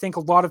that I think a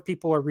lot of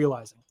people are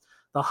realizing: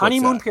 the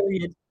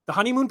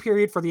honeymoon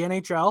period for the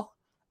NHL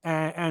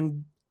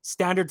and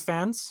standard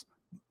fans.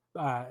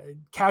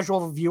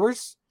 Casual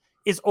viewers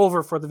is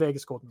over for the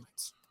Vegas Golden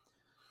Knights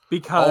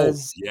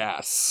because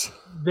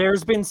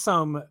there's been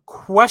some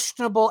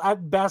questionable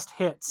at best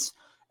hits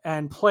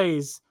and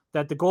plays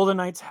that the Golden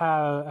Knights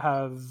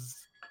have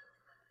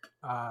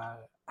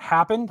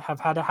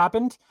had to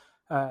happen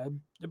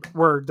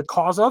were the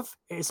cause of,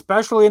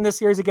 especially in this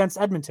series against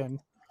Edmonton,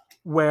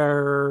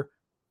 where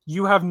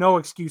you have no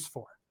excuse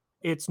for.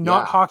 It's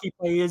not hockey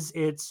plays,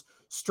 it's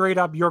straight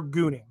up you're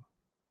gooning.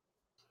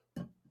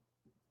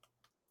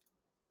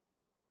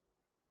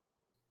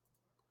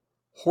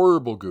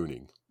 Horrible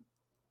gooning.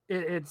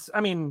 It's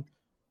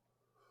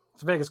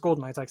Vegas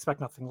Golden Knights. I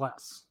expect nothing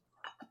less.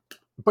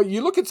 But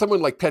you look at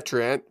someone like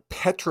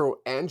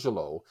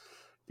Pietrangelo.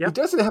 He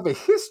doesn't have a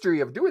history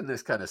of doing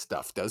this kind of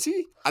stuff, does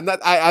he? And that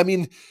I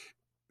mean,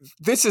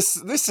 this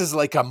is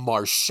like a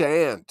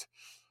Marchand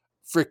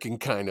freaking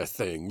kind of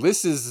thing.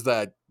 This is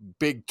that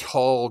big,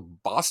 tall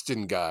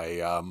Boston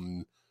guy,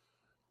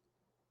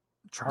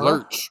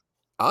 Lurch,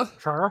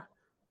 huh?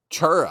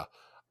 Chara.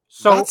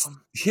 So that's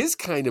his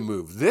kind of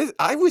move.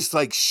 I was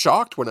like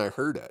shocked when I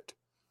heard it.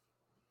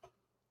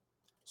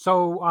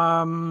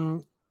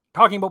 So,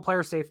 talking about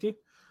player safety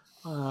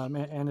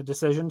and a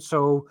decision.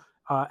 So,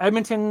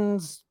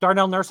 Edmonton's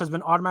Darnell Nurse has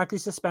been automatically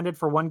suspended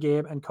for 1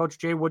 game, and Coach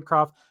Jay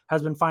Woodcroft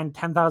has been fined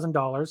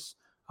 $10,000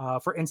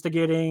 for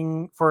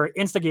instigating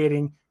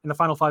in the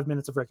final 5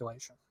 minutes of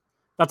regulation.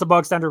 That's a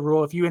bog standard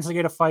rule. If you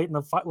instigate a fight in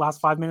the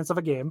last 5 minutes of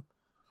a game,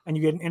 and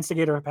you get an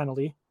instigator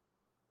penalty,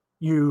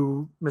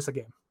 you miss a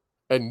game.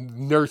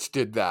 And Nurse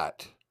did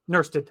that.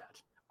 Nurse did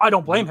that. I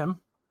don't blame him.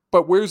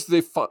 But where's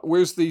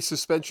the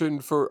suspension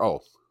for?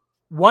 Oh,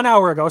 1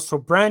 hour ago, so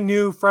brand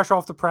new, fresh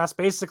off the press.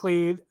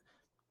 Basically,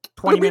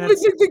 20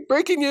 minutes.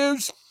 Breaking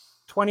news.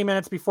 20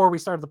 minutes before we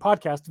started the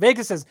podcast,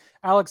 Vegas's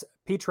Alex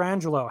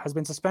Pietrangelo has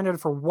been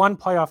suspended for 1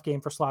 playoff game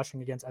for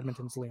slashing against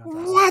Edmonton's Leon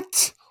Draisaitl.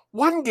 What?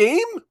 1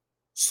 game?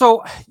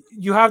 So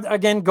you have,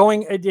 again,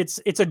 going.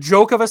 It's a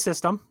joke of a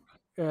system.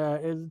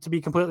 To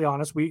be completely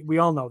honest, we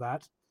all know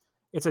that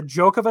it's a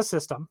joke of a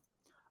system.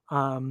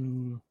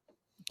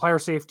 Player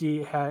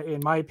safety, in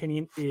my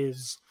opinion,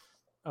 is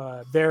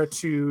there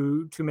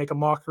to make a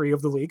mockery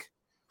of the league,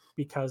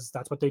 because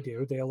that's what they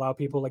do. They allow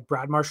people like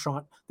Brad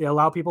Marchand.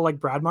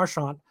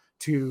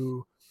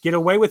 To get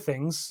away with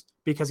things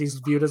because he's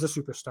viewed as a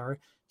superstar.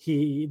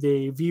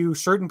 They view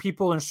certain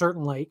people in a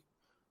certain light,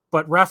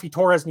 but Raffi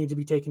Torres needs to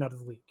be taken out of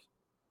the league.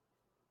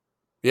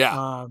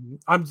 Yeah.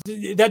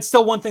 That's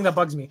still one thing that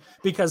bugs me,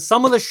 because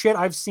some of the shit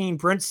I've seen,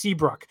 Brent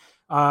Seabrook,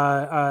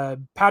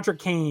 Patrick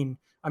Kane,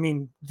 I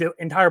mean, the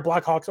entire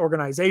Blackhawks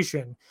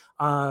organization,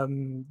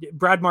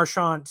 Brad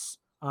Marchand,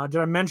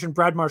 did I mention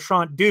Brad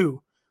Marchand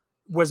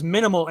was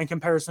minimal in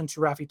comparison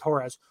to Raffi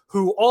Torres,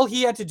 who all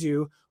he had to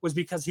do was,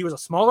 because he was a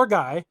smaller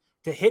guy,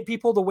 to hit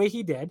people the way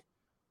he did,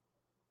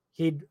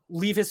 he'd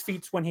leave his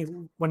feet when he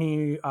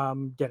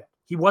did it.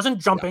 He wasn't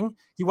jumping. Yeah.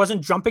 He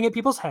wasn't jumping at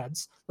people's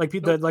heads like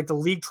the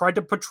league tried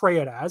to portray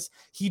it as.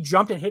 He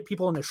jumped and hit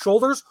people in the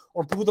shoulders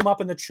or blew them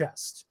up in the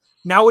chest.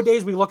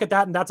 Nowadays, we look at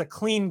that and that's a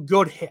clean,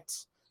 good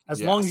hit,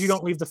 as long as you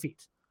don't leave the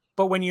feet.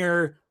 But when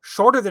you're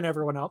shorter than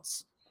everyone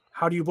else,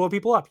 how do you blow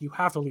people up? You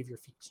have to leave your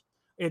feet.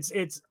 It's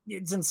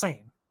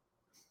insane.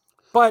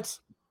 But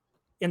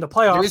in the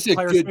playoffs,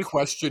 there's a good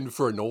question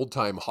for an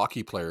old-time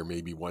hockey player,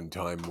 maybe one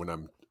time when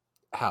I'm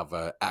have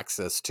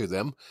access to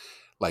them,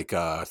 like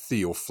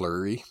Theo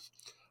Fleury.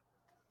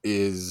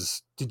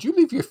 Did you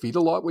leave your feet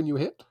a lot when you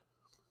hit?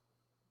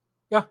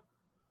 Yeah.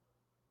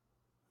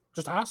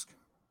 Just ask.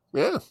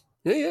 Yeah.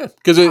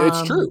 Because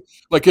it's true.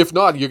 Like, if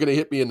not, you're going to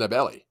hit me in the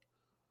belly.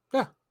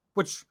 Yeah.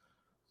 Which,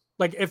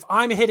 like, if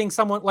I'm hitting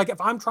someone, like if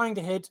I'm trying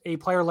to hit a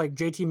player like not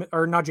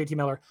JT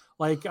Miller,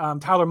 like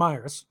Tyler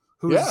Myers,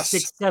 who's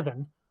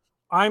 6'7",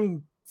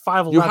 I'm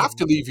 5'11". You have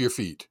to leave your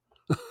feet.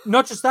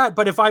 Not just that,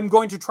 but if I'm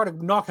going to try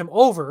to knock him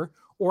over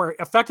or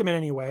affect him in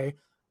any way,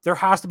 there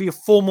has to be a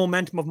full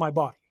momentum of my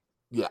body.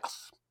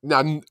 Yes.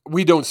 Now,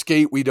 we don't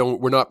skate.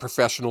 We're not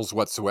professionals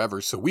whatsoever,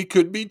 so we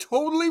could be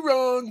totally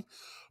wrong.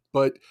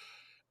 But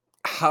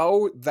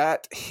how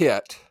that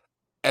hit,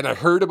 and I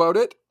heard about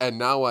it, and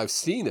now I've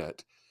seen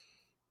it,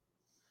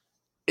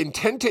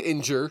 intent to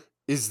injure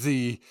is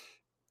the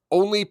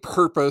only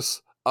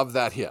purpose of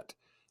that hit.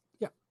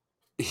 Yeah.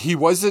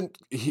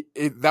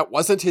 That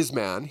wasn't his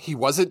man. He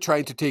wasn't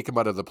trying to take him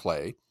out of the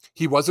play.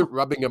 He wasn't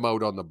rubbing him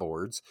out on the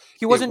boards.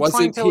 He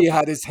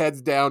had his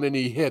head down and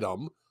he hit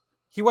him.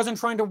 He wasn't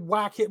trying to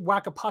whack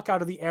a puck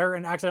out of the air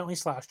and accidentally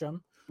slashed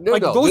him. No,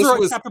 those are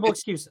acceptable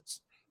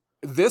excuses.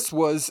 This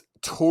was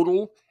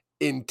total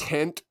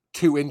intent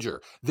to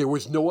injure. There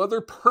was no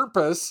other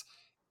purpose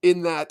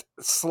in that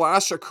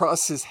slash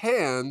across his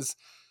hands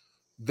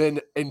than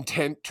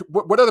intent.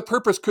 What other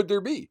purpose could there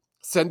be?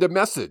 Send a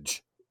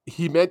message.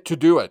 He meant to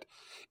do it.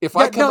 If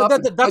I come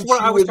up, that's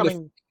what I was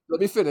coming. Let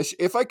me finish.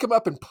 If I come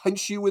up and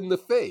punch you in the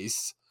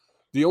face,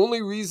 the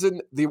only reason,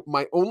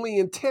 my only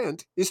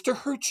intent is to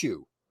hurt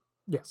you.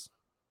 Yes.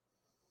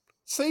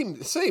 Same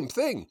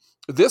thing.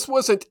 This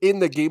wasn't in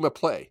the game of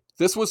play.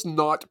 This was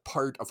not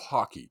part of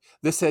hockey.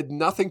 This had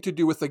nothing to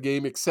do with the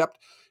game, except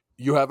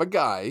you have a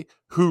guy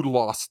who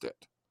lost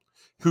it,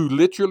 who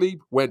literally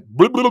went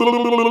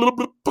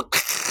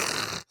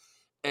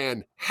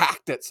and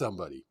hacked at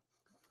somebody.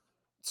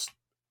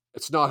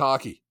 It's not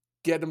hockey.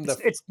 Get him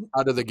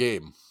out of the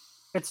game.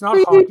 It's not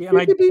hockey.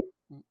 And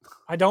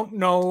I don't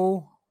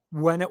know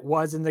when it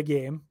was in the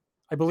game.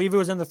 I believe it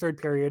was in the third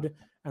period,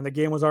 and the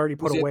game was already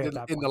put away at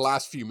that point. In the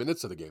last few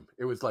minutes of the game.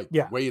 It was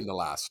way in the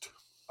last.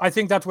 I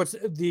think that's what's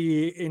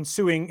the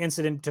ensuing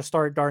incident to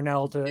start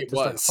Darnell to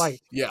start a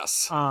fight.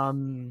 Yes.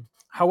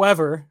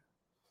 However,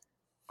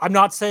 I'm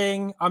not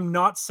saying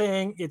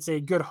it's a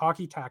good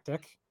hockey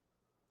tactic.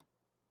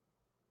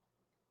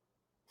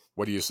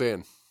 What are you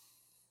saying?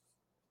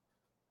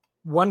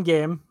 1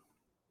 game,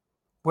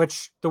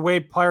 which the way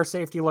player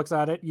safety looks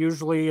at it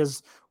usually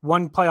is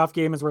 1 playoff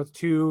game is worth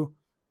 2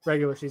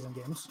 regular season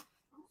games.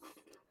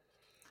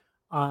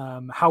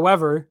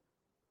 However,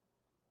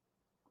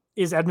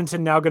 is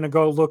Edmonton now going to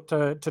go look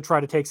to try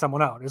to take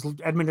someone out? Is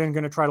Edmonton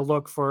going to try to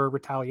look for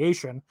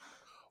retaliation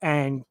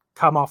and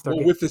come off their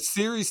game? With the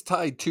series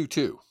tied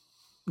 2-2.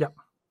 Yep.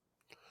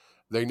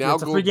 They now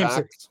go back.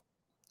 Series.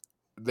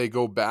 They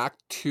go back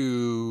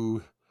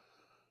to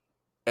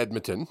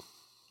Edmonton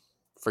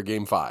for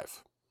Game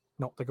 5.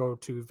 No, they go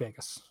to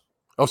Vegas.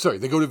 Oh, sorry.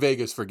 They go to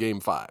Vegas for Game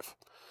 5.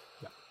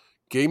 Yeah.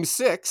 Game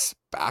 6,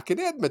 back in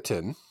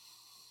Edmonton,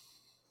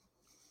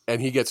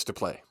 and he gets to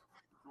play.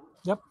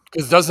 Yep.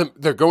 Because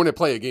they're going to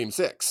play a Game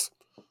 6.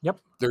 Yep.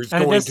 There's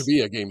going to be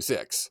a Game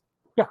 6.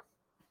 Yeah.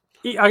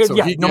 So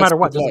yeah, no matter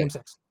what, there's a Game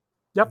 6.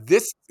 Yep.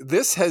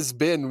 This has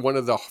been one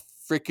of the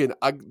freaking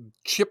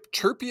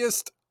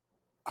chirpiest.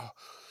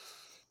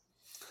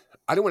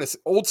 I don't want to say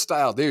old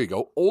style. There you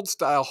go. Old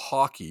style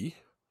hockey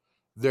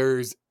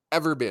there's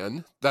ever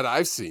been that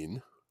I've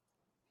seen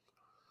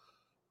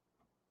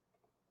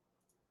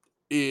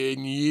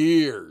in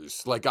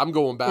years. Like I'm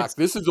going back.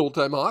 This is old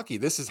time hockey.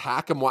 This is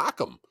hack 'em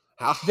whack 'em.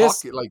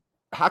 Hockey, like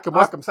hack 'em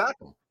whack 'em sack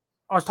 'em.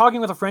 I was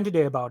talking with a friend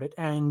today about it,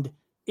 and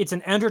it's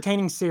an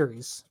entertaining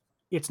series.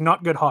 It's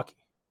not good hockey.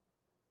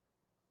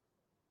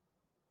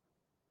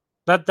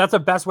 That's the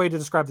best way to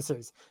describe the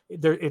series.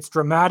 It's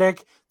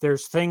dramatic.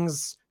 There's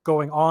things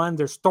going on.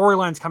 There's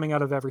storylines coming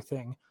out of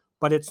everything,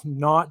 but it's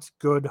not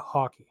good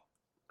hockey.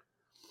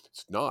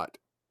 It's not.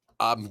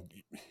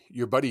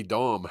 Your buddy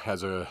Dom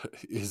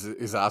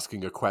is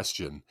asking a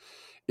question.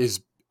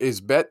 Is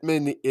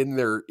Bettman in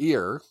their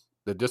ear,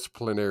 the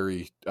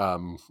disciplinary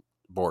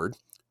board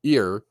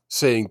ear,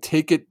 saying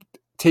take it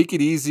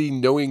easy,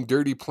 knowing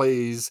dirty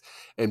plays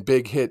and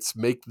big hits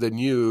make the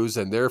news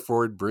and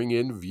therefore bring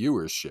in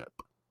viewership?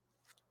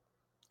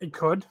 It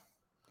could.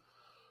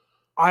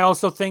 I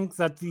also think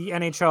that the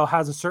NHL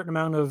has a certain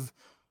amount of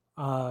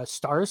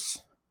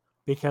stars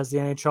because the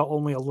NHL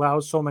only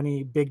allows so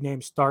many big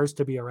name stars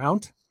to be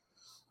around.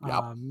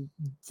 Yep.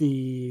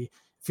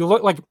 If you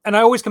look like, and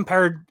I always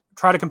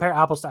try to compare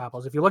apples to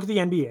apples. If you look at the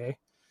NBA,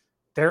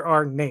 there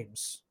are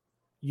names.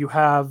 You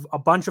have a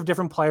bunch of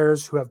different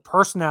players who have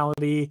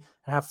personality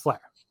and have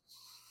flair.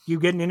 You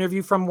get an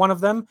interview from one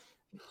of them,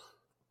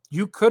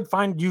 you could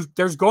find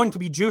there's going to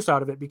be juice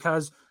out of it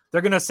because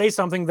they're going to say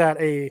something that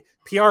a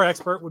PR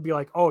expert would be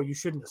like, "Oh, you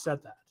shouldn't have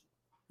said that."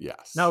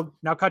 Yes. Now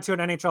cut to an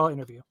NHL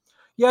interview.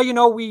 Yeah,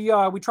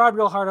 we tried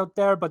real hard out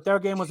there, but their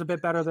game was a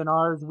bit better than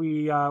ours.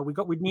 We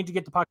need to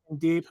get the puck in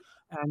deep,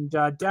 and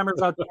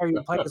Demers out there, he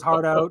played his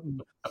heart out,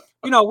 and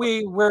we're going to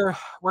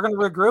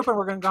regroup and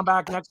we're going to come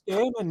back next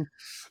game, and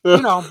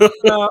we're going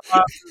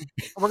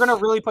to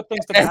really put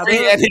things together. Every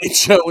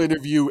NHL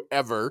interview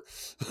ever.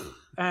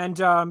 And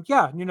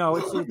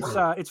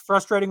it's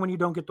frustrating when you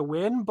don't get the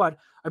win, but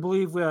I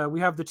believe we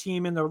have the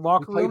team in the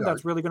locker room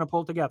that's really going to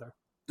pull together.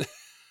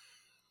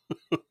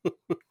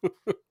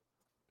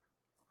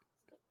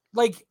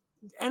 Like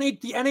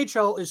the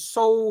NHL is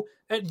so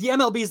the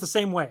MLB is the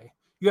same way.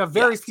 You have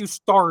very few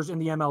stars in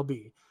the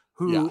MLB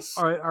who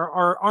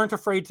aren't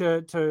afraid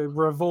to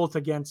revolt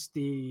against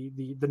the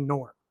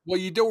norm. Well,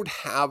 you don't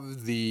have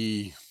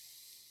you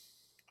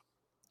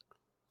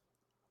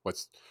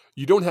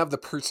don't have the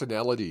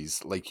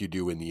personalities like you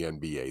do in the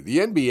NBA. The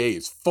NBA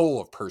is full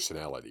of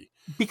personality.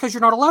 Because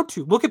you're not allowed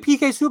to. Look at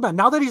PK Subban.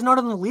 Now that he's not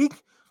in the league,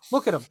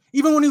 look at him.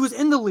 Even when he was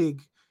in the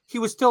league, he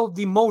was still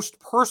the most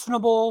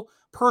personable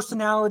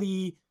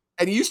personality.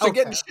 And he used to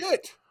get in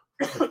shit.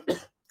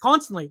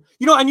 Constantly.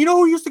 And you know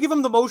who used to give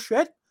him the most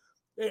shit?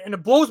 And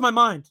it blows my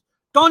mind.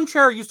 Don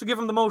Cherry used to give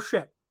him the most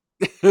shit.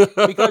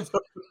 Because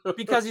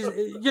he's,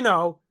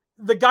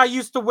 the guy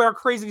used to wear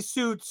crazy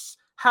suits,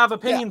 have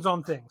opinions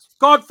on things.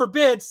 God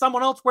forbid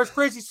someone else wears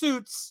crazy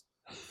suits.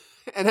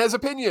 And has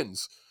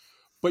opinions.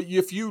 But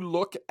if you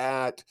look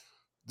at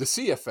the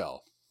CFL,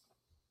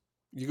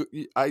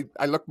 I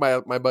look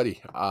my buddy,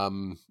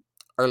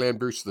 Arland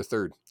Bruce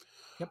III.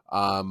 Yep.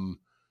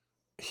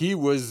 He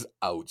was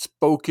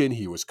outspoken.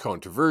 He was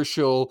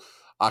controversial.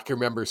 I can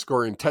remember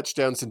scoring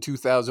touchdowns in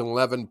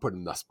 2011,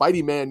 putting the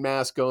Spidey Man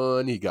mask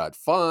on. He got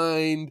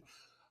fined.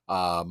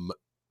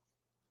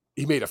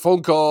 He made a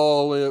phone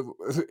call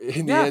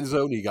in the end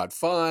zone. He got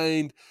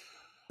fined.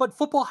 But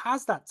football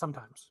has that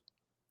sometimes.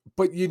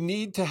 But you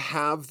need to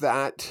have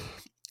that.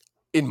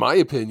 In my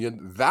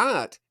opinion,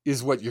 that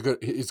is what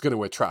is going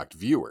to attract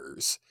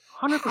viewers.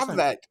 100%. Have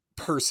that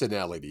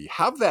personality.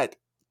 Have that.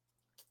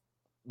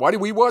 Why do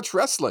we watch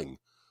wrestling?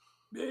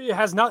 It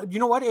has not. You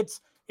know what? It's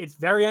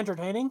very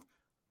entertaining.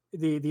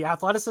 The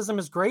athleticism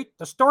is great.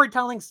 The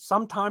storytelling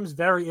sometimes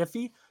very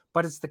iffy,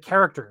 but it's the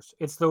characters.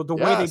 It's the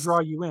way they draw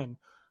you in.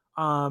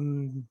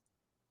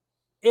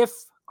 If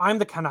I'm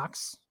the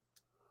Canucks,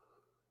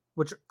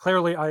 which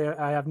clearly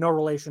I have no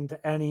relation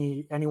to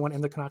anyone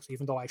in the Canucks,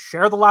 even though I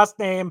share the last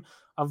name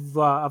of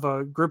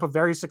a group of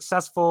very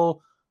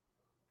successful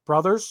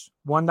brothers,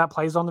 one that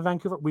plays on the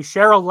Vancouver. We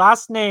share a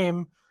last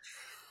name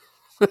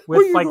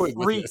with like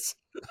three.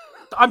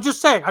 I'm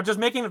just saying. I'm just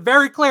making it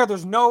very clear.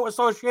 There's no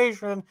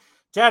association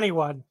to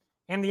anyone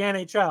in the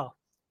NHL.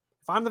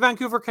 If I'm the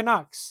Vancouver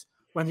Canucks,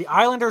 when the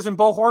Islanders and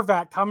Bo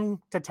Horvat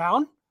come to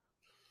town,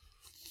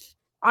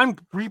 I'm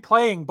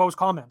replaying Bo's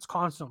comments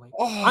constantly.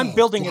 I'm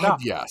building it up.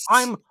 Yes.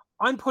 I'm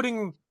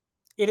putting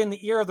it in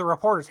the ear of the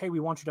reporters. Hey, we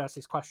want you to ask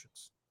these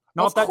questions.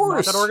 Not that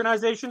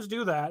organizations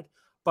do that,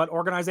 but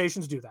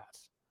organizations do that.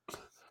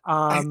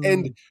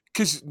 And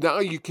because now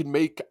you can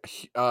make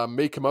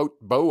him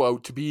Bo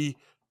out to be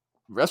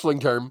wrestling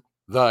term,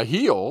 the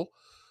heel,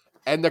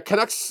 and the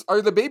Canucks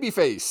are the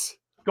babyface.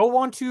 Go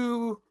on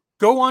to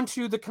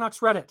the Canucks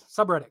Reddit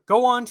subreddit.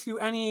 Go on to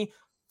any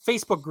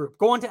Facebook group.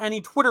 Go on to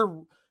any Twitter.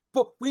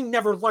 But we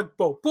never liked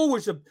Bo. Bo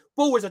was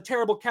a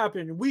terrible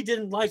captain, and we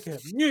didn't like him.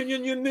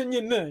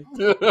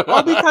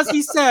 All because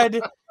he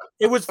said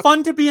it was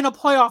fun to be in a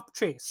playoff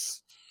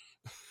chase.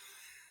 A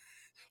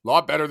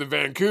lot better than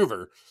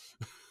Vancouver.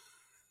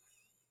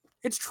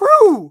 It's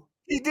true.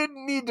 He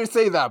didn't need to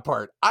say that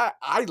part.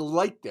 I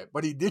liked it,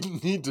 but he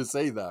didn't need to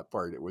say that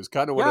part. It was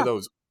kind of one of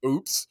those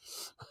oops.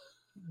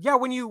 Yeah,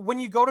 when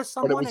you go to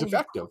someone, but it was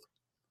effective.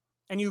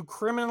 And you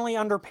criminally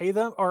underpay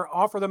them or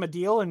offer them a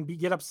deal and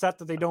get upset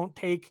that they don't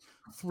take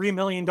 $3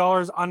 million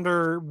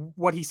under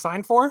what he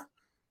signed for.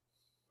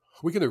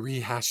 We're going to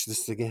rehash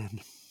this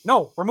again.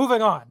 No, we're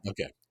moving on.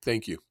 Okay,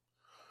 thank you.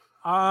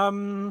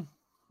 Have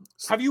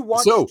you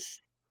watched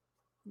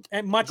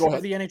much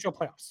of the NHL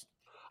playoffs?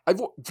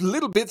 I've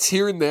little bits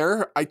here and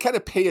there. I kind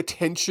of pay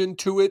attention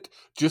to it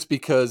just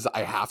because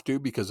I have to,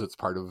 because it's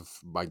part of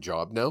my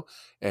job now.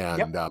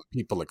 And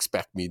people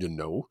expect me to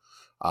know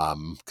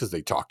because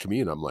they talk to me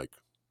and I'm like,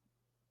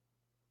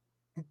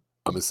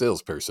 I'm a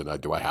salesperson.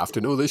 Do I have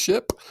to know this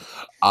shit?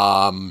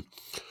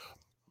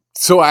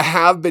 So I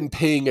have been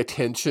paying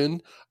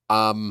attention.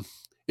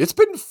 It's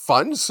been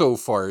fun so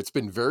far. It's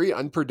been very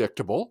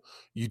unpredictable.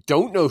 You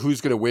don't know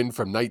who's going to win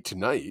from night to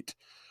night.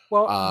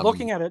 Well,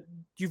 looking at it,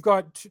 you've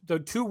got the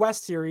two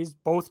West series,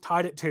 both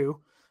tied at 2.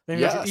 Then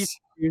you have the East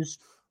series,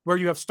 where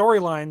you have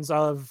storylines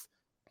of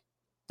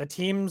the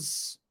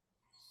teams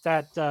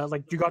that,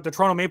 like you got the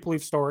Toronto Maple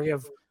Leaf story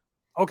of,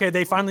 okay,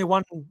 they finally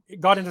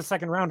got into the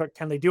second round.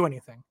 Can they do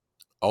anything?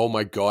 Oh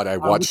my God. I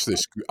watched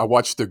this. I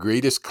watched the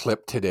greatest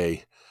clip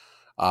today.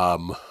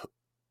 No,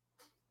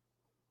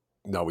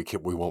 we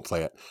won't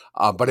play it.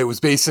 But it was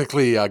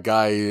basically a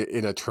guy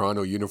in a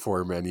Toronto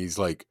uniform and he's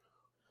like,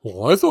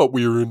 well, I thought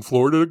we were in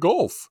Florida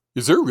golf.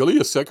 Is there really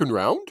a second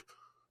round?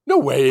 No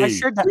way. I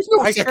shared that. There's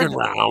no second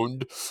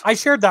round. I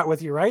shared that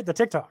with you, right? The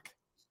TikTok.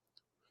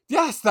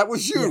 Yes, that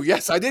was you.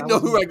 Yes, I didn't know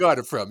who I got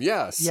it from.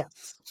 Yes.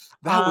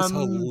 That was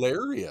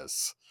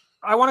hilarious.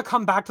 I want to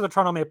come back to the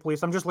Toronto Maple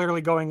Leafs. I'm just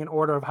literally going in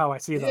order of how I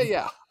see them.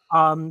 Yeah.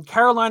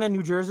 Carolina,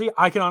 New Jersey.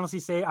 I can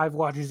honestly say I've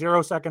watched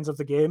 0 seconds of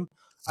the game.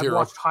 I've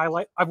watched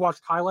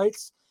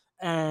highlights,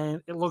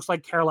 and it looks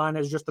like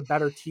Carolina is just a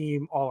better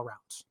team all around.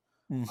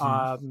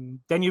 Mm-hmm.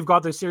 Then you've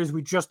got the series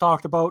we just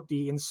talked about,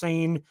 the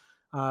insane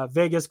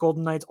Vegas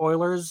Golden Knights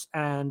Oilers,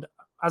 and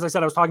as I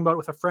said, I was talking about it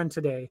with a friend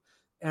today,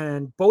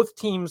 and both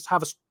teams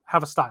have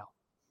a style.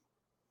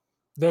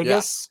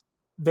 Vegas,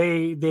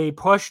 they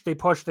push,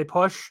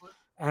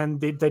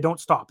 and they don't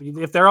stop.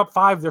 If they're up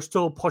 5, they're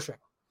still pushing.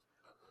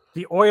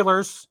 The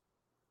Oilers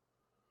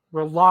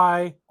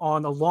rely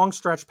on a long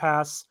stretch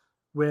pass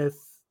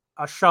with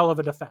a shell of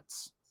a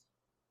defense.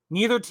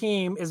 Neither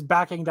team is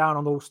backing down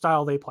on the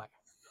style they play.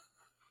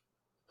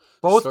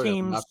 Both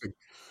teams.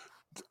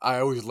 I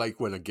always like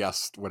when a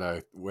guest,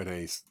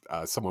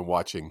 someone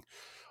watching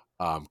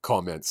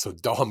comments. So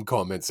Dom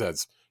comments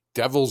says,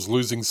 "Devils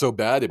losing so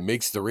bad it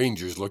makes the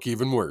Rangers look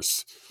even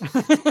worse."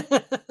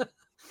 But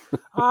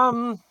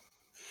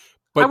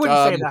I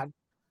wouldn't say that.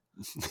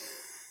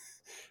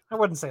 I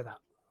wouldn't say that.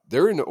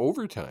 They're in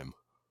overtime.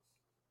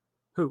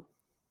 Who?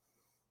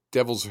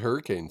 Devils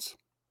Hurricanes.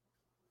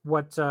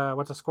 What's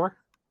the score?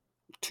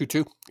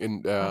 2-2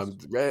 in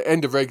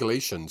end of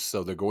regulation,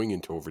 so they're going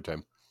into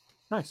overtime.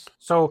 Nice.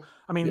 So,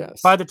 I mean,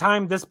 by the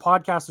time this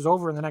podcast is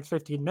over in the next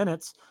 15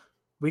 minutes,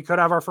 we could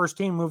have our first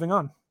team moving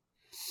on.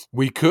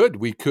 We could.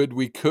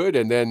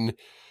 And then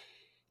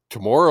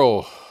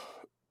tomorrow,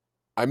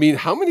 I mean,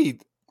 how many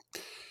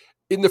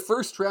in the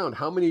first round,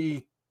 how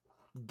many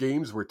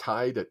games were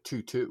tied at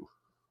 2-2?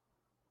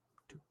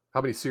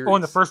 How many series? Oh,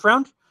 in the first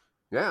round?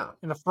 Yeah.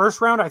 In the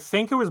first round, I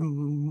think it was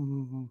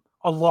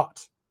a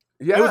lot.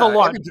 Yeah, it was a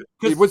lot.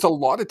 It was a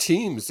lot of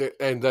teams,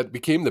 and that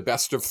became the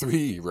best of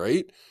 3,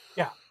 right?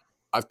 Yeah.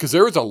 Because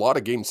there was a lot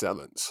of game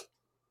 7s.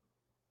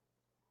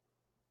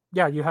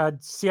 Yeah, you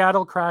had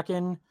Seattle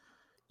Kraken.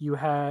 You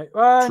had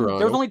there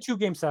was only 3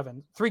 game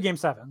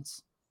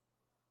 7s,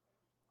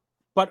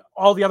 but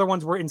all the other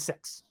ones were in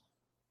 6.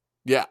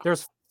 Yeah, there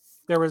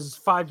was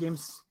 5 game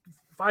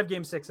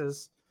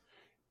 6s.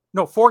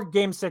 No, 4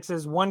 game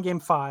 6s, 1 game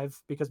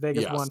 5 because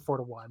Vegas won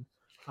 4-1.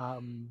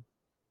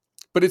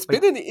 But it's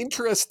been an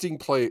interesting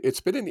play.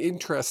 It's been an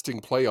interesting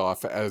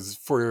playoff as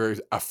for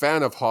a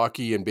fan of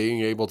hockey and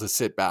being able to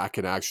sit back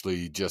and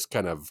actually just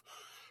kind of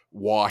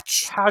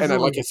watch. Casually.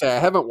 And like I say, I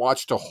haven't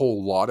watched a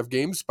whole lot of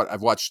games, but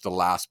I've watched the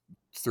last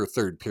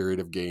third period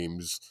of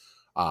games.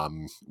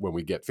 When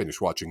we get finished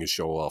watching a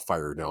show, I'll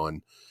fire it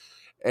on.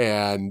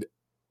 And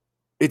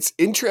it's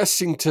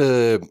interesting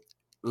to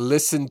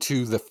listen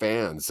to the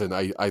fans. And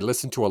I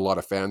listen to a lot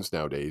of fans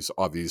nowadays,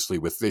 obviously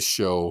with this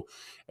show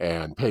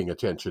and paying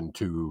attention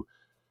to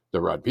the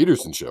Rod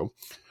Peterson show.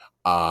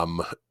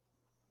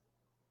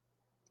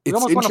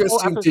 It's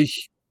interesting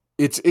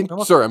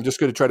sorry, I'm just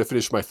going to try to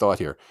finish my thought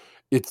here.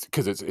 It's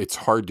because it's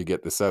hard to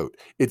get this out.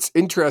 It's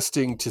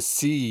interesting to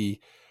see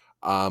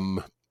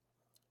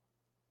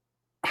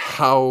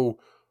how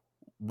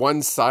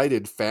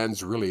one-sided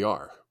fans really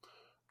are.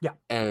 Yeah.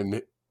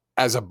 And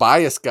as a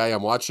biased guy,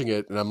 I'm watching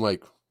it and I'm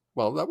like,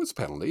 well, that was a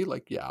penalty.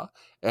 Like, yeah.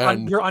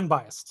 And You're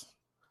unbiased.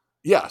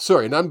 yeah,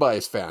 sorry, an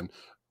unbiased fan.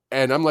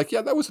 And I'm like,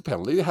 yeah, that was a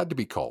penalty. It had to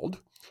be called.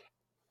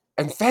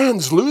 And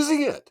fans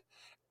losing it.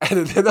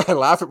 And then I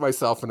laugh at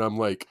myself and I'm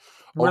like,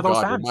 oh We're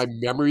those God, when fans. my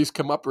memories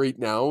come up right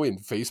now in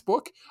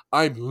Facebook,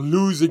 I'm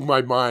losing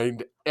my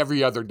mind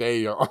every other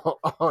day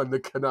on the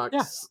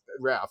Canucks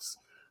refs,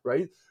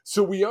 right?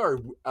 So we are,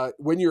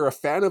 when you're a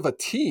fan of a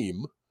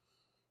team,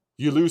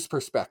 you lose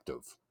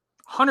perspective.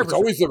 100%. It's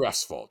always the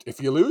ref's fault. If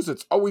you lose,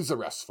 it's always the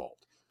ref's fault.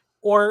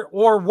 Or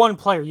one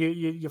player.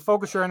 You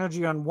focus your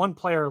energy on one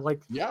player, like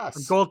a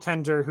Yes.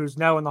 goaltender who's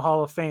now in the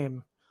Hall of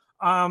Fame.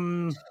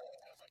 God.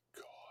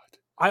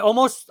 We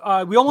almost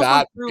That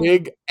went through.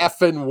 big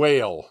effing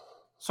whale.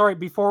 Sorry,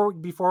 before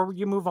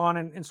you move on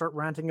and start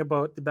ranting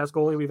about the best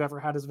goalie we've ever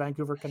had as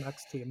Vancouver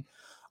Canucks team.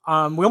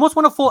 We almost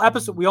went a full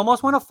episode. We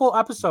almost went a full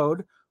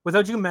episode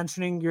without you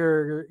mentioning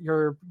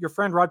your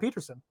friend Rod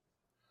Peterson.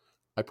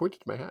 I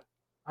pointed to my hat.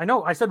 I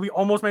know. I said we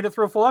almost made it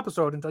through a full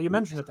episode until you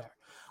mentioned it there.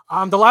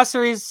 The last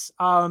series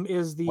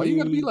is the Why you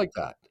gotta be like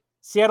that?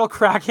 Seattle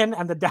Kraken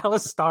and the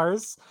Dallas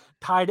Stars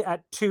tied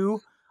at 2.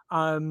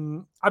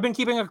 I've been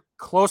keeping a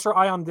closer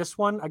eye on this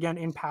one again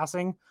in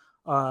passing.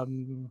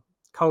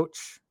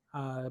 Coach,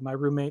 my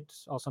roommate,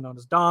 also known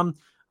as Dom,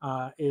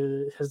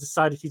 has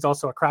decided he's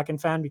also a Kraken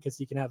fan because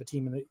he can have a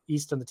team in the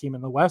East and the team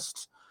in the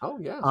West. Oh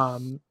yeah.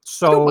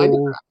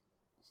 So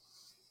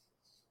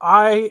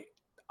I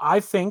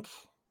think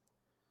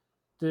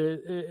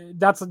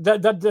that's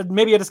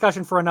maybe a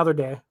discussion for another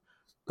day,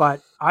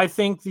 but I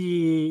think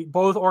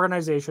both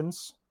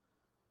organizations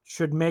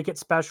should make it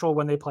special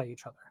when they play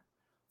each other.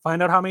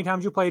 Find out how many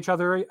times you play each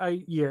other a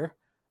year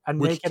and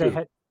make it a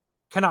hit.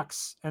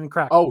 Canucks and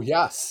Kraken. Oh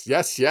yes.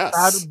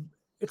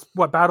 It's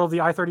what, Battle of the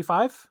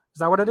I-35? Is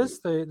that what it is?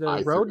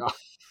 The road?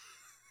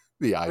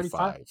 The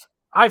I-5.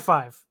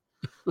 I-5.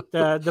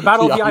 The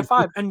Battle of the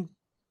I-5 and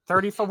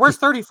 35. Where's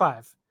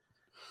 35?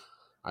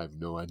 I have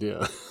no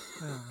idea.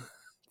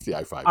 It's the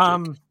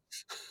I-5.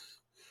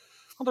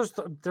 Well,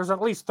 there's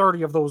at least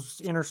 30 of those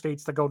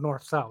interstates that go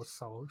north-south,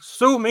 so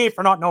sue me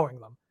for not knowing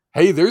them.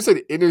 Hey, there's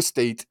an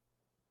interstate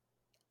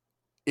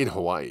in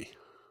Hawaii.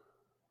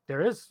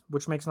 There is,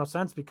 which makes no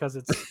sense because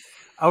it's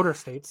outer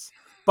states.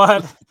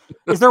 But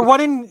is there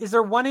one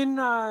in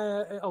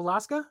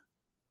Alaska?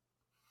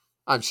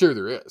 I'm sure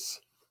there is.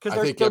 I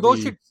think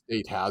every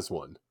state has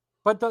one.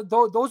 But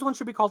those ones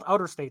should be called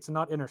outer states and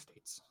not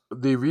interstates.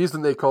 The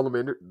reason they call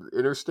them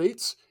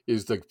interstates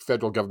is the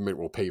federal government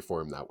will pay for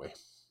them that way.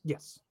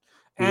 Yes.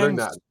 We learned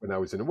that when I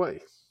was in Hawaii.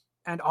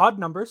 And odd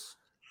numbers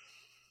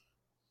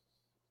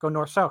go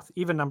north-south.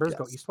 Even numbers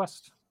go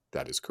east-west.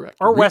 That is correct.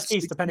 Or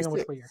west-east, depending on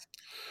which way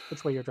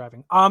you're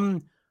driving.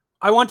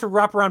 I want to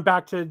wrap around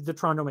back to the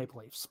Toronto Maple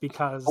Leafs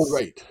because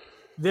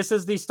this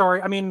is the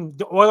story. I mean,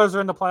 the Oilers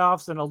are in the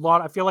playoffs, and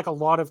I feel like a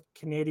lot of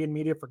Canadian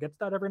media forgets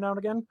that every now and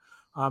again.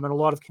 And a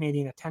lot of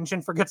Canadian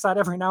attention forgets that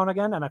every now and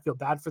again. And I feel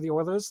bad for the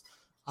Oilers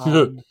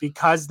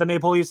because the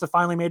Maple Leafs have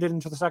finally made it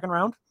into the second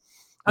round.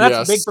 And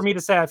that's big for me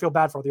to say. I feel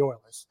bad for the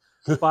Oilers.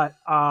 But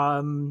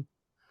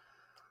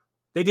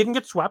they didn't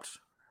get swept.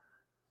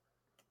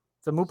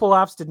 The Maple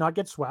Leafs did not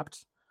get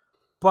swept.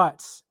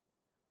 But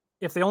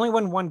if they only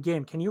win one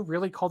game, can you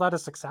really call that a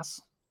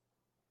success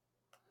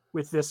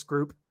with this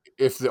group?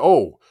 If they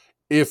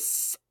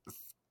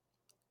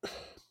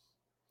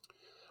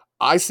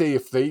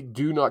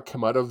do not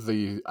come out of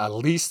at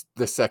least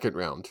the second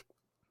round,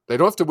 they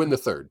don't have to win the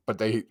third,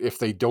 but if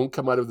they don't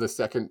come out of the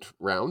second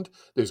round,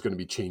 there's going to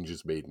be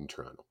changes made in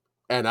Toronto.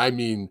 And I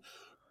mean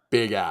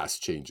big ass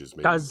changes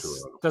made in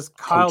Toronto. Does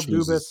Kyle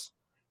Dubas?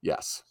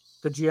 Yes.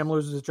 The GM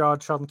loses his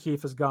job. Sheldon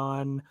Keefe is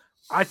gone.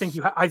 I think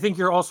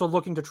you're also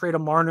looking to trade a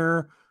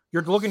Marner.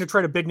 You're looking to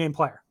trade a big name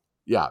player.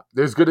 Yeah,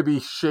 there's going to be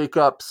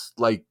shakeups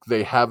like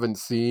they haven't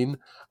seen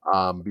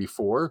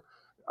before,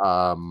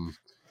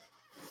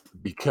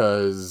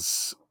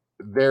 because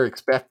they're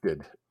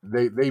expected.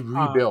 They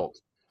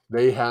rebuilt.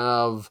 They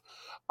have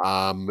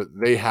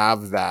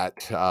that.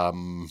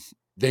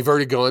 They've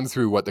already gone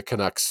through what the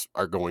Canucks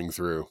are going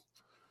through.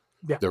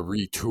 Yeah. The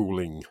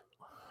retooling.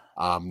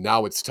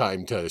 Now it's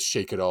time to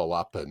shake it all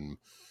up and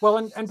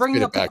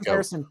bringing up the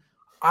comparison.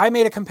 I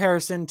made a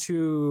comparison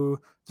to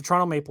the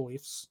Toronto Maple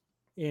Leafs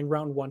in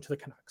round 1 to the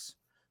Canucks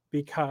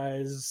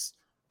because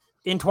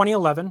in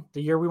 2011,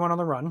 the year we went on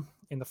the run,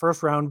 in the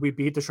first round, we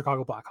beat the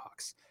Chicago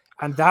Blackhawks.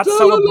 And that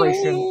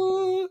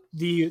celebration,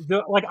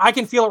 I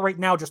can feel it right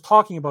now just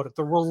talking about it,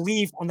 the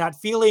relief and that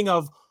feeling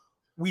of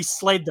we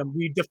slayed them,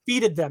 we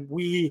defeated them,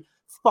 we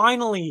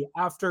finally,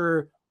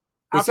 after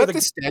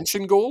the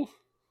stanchion goal?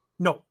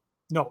 No,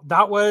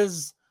 that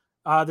was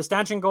the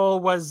stanchion goal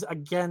was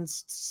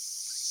against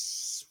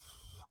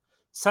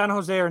San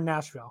Jose or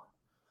Nashville.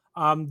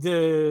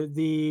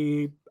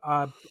 The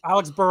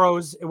Alex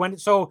Burrows, it went.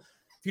 So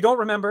if you don't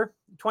remember,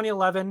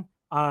 2011,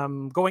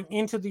 going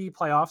into the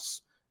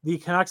playoffs, the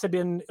Canucks had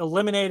been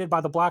eliminated by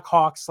the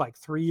Blackhawks like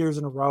 3 years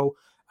in a row,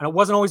 and it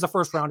wasn't always the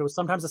first round. It was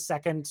sometimes the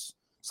second,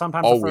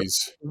 Sometimes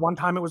Always one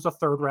time it was the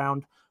third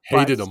round.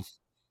 hated But them.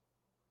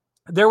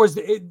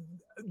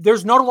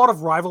 there's not a lot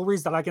of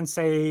rivalries that I can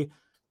say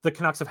the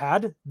Canucks have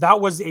had.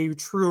 That was a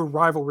true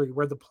rivalry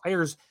where the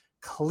players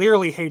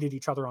clearly hated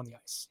each other on the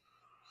ice.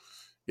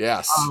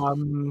 Yes.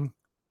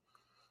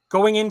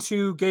 Going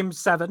into Game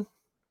 7,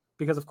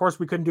 because of course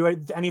we couldn't do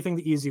anything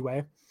the easy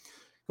way.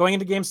 Going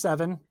into Game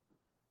 7,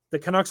 the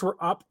Canucks were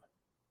up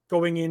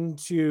going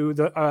into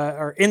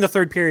or in the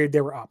third period.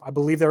 They were up. I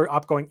believe they were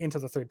up going into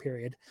the third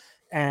period,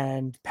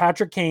 and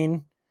Patrick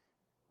Kane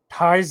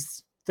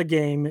ties the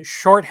game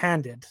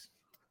shorthanded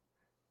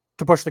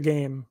to push the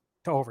game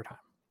to overtime.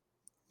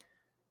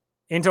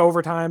 Into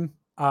overtime,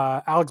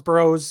 Alex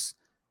Burrows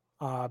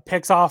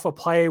picks off a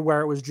play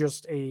where it was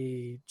just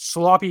a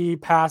sloppy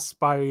pass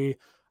by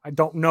I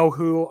don't know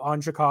who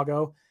on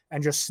Chicago,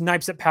 and just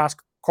snipes it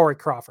past Corey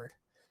Crawford.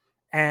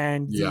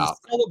 And the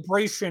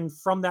celebration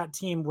from that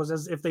team was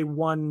as if they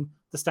won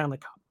the Stanley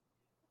Cup.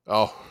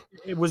 Oh,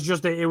 it was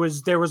just there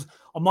was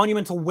a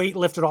monumental weight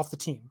lifted off the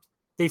team.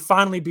 They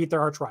finally beat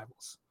their arch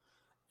rivals.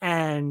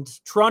 And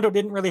Toronto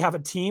didn't really have a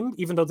team,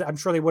 even though I'm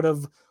sure they would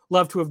have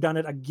loved to have done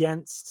it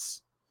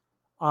against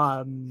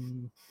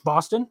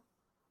Boston.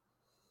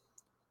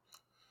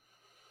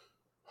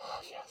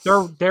 Oh, yes.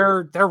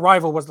 Their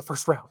rival was the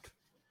first round,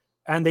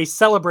 and they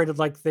celebrated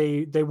like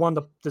they won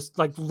this.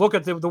 Like, look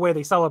at the way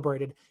they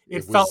celebrated.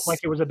 It felt like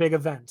it was a big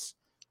event.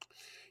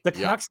 The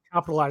Canucks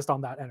capitalized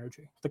on that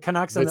energy. The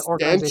Canucks and the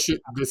organization.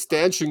 The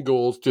stanchion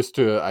goals,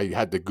 I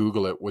had to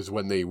Google it, was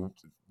when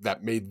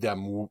that made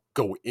them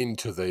go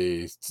into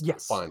the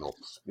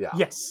finals. Yeah.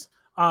 Yes.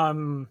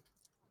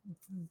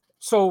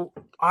 So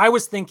I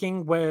was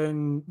thinking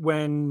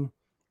when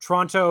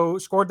Toronto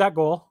scored that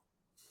goal,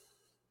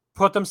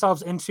 put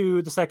themselves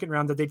into the second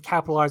round, that they'd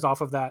capitalize off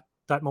of that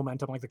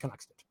momentum like the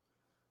Canucks did.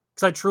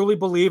 Because I truly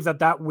believe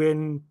that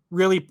win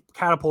really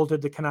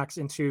catapulted the Canucks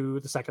into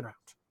the second round.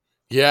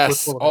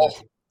 Yes. Oh,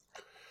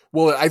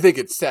 well, I think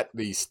it set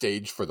the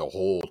stage for the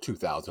whole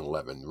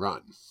 2011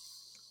 run.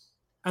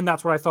 And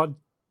that's what I thought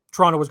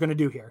Toronto was going to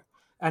do here.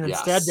 And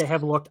instead, they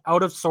have looked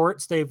out of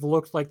sorts. They've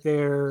looked like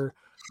the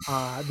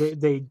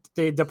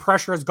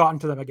pressure has gotten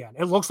to them again.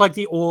 It looks like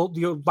the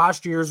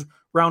last year's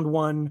round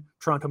one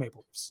Toronto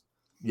Maple Leafs.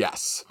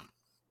 Yes.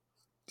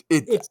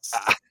 It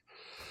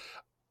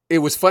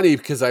was funny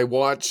because I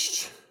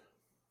watched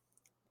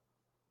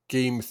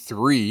Game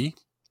 3.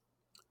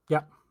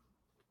 Yeah.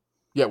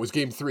 Yeah, it was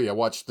Game 3. I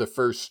watched the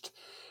first.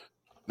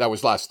 That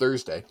was last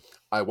Thursday.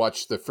 I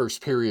watched the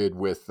first period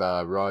with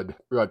Rod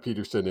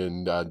Peterson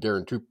and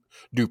Darren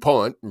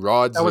Dupont.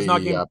 That was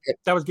not game.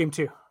 That was Game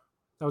 2.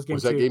 That was Game 2.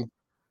 Was that game?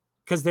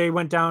 Because they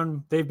went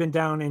down. They've been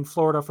down in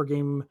Florida for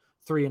Game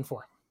 3 and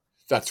 4.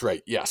 That's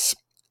right. Yes.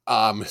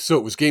 So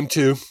it was Game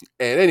 2,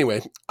 and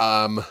anyway,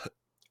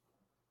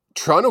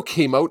 Toronto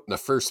came out in the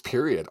first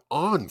period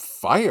on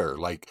fire.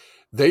 Like,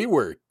 they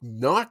were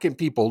knocking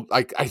people.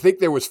 Like, I think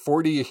there was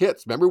 40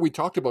 hits. Remember, we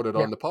talked about it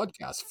on the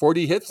podcast.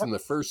 40 hits in the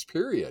first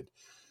period.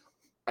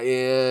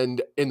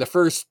 And in the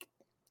first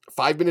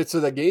 5 minutes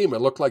of the game,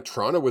 it looked like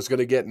Toronto was going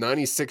to get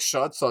 96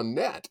 shots on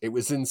net. It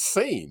was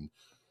insane.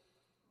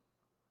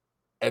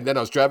 And then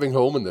I was driving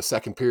home, and the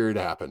second period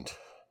happened.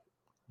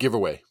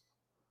 Giveaway.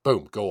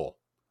 Boom, goal.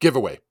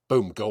 Giveaway.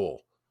 Boom,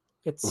 goal.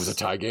 It was a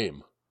tie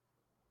game.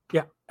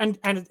 Yeah, and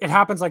it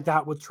happens like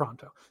that with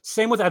Toronto.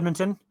 Same with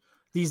Edmonton.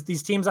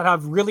 These teams that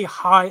have really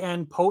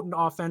high-end, potent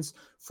offense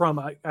from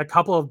a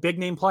couple of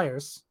big-name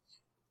players,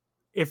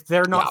 if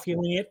they're not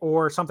feeling it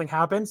or something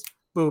happens,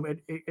 boom,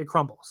 it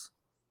crumbles.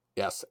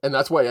 Yes, and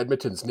that's why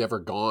Edmonton's never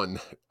gone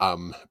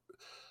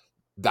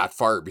that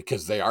far,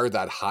 because they are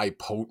that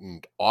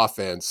high-potent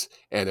offense,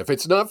 and if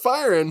it's not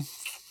firing,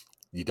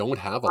 you don't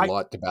have a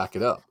lot to back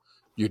it up.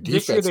 Your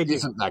defense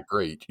isn't that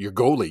great. Your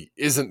goalie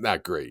isn't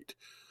that great.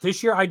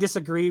 This year, I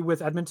disagree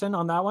with Edmonton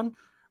on that one.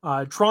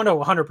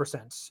 Toronto,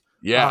 100%.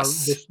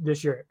 Yes.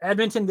 This year,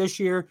 Edmonton this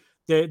year,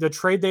 the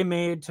trade they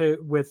made to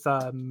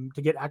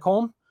get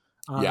Ekholm,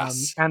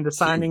 and the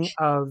signing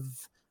of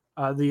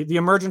the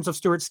emergence of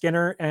Stuart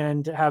Skinner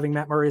and having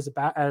Matt Murray as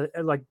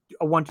like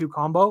a 1-2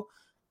 combo.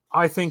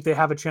 I think they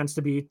have a chance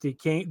to beat the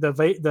Kings.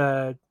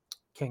 They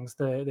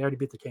already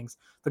beat the Kings.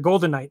 The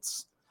Golden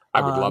Knights.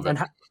 I would love it.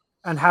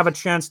 And have a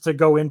chance to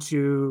go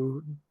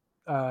into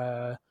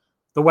the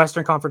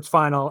Western Conference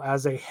Final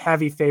as a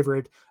heavy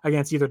favorite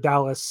against either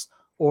Dallas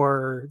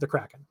or the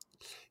Kraken.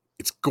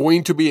 It's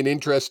going to be an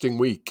interesting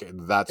week.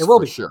 That's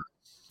for sure.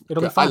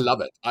 It'll be fun. I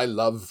love it. I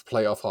love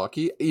playoff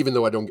hockey, even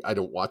though I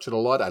don't watch it a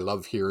lot. I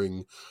love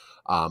hearing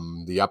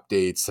the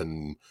updates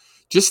and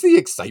just the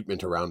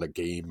excitement around a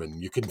game,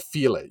 and you can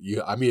feel it.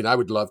 I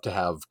would love to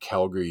have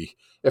Calgary.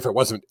 If it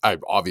wasn't, I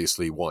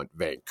obviously want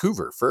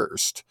Vancouver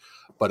first,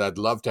 but I'd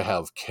love to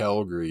have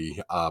Calgary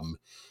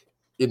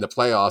in the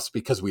playoffs,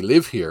 because we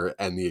live here,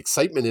 and the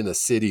excitement in a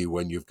city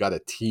when you've got a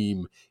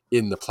team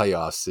in the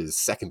playoffs is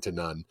second to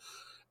none.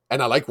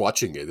 And I like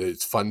watching it.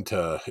 It's fun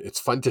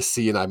to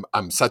see, and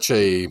I'm such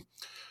a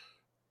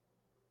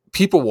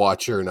people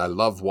watcher, and I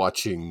love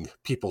watching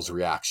people's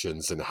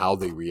reactions and how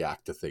they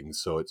react to things.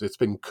 So it's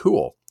been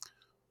cool.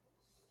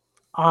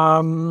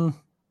 How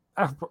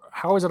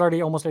is it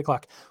already almost 8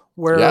 o'clock? Yes,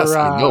 We're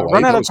I know.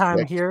 run out That of was time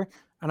quick. here,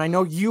 and I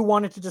know you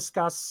wanted to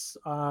discuss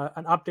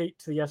an update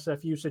to the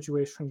SFU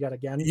situation yet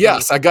again.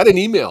 Yes, I got an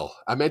email.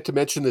 I meant to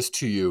mention this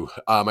to you.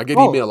 I get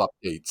Oh, email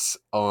updates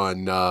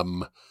on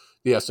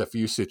the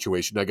SFU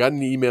situation. I got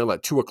an email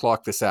at 2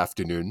 o'clock this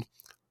afternoon.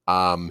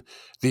 The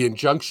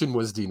injunction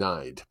was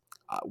denied,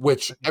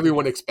 which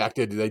everyone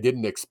expected. They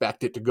didn't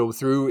expect it to go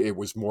through. It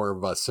was more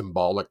of a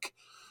symbolic,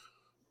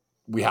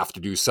 we have to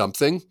do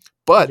something.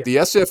 But yeah. the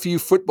SFU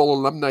Football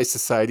Alumni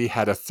Society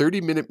had a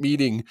 30-minute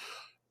meeting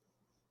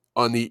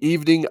on the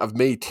evening of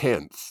May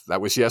 10th, that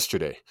was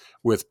yesterday,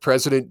 with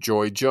President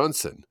Joy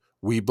Johnson.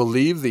 We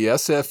believe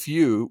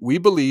SFU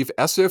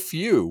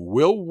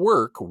will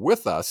work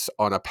with us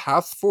on a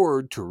path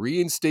forward to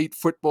reinstate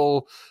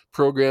football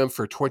program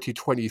for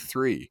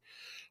 2023.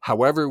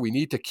 However, we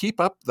need to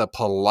keep up the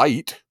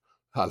polite,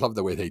 I love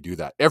the way they do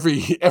that.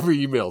 Every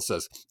email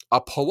says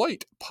a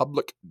polite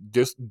public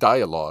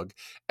dialogue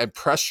and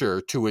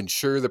pressure to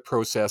ensure the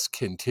process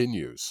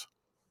continues.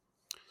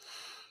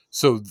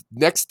 So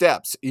next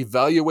steps,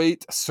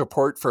 evaluate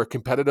support for a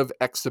competitive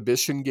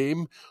exhibition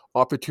game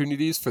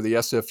opportunities for the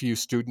SFU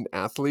student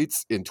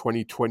athletes in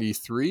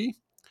 2023,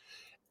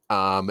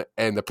 and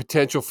the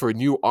potential for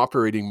new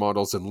operating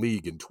models in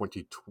league in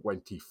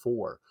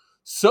 2024.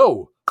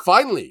 So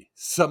finally,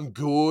 some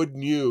good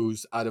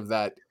news out of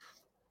that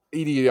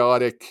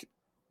idiotic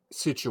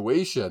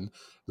situation.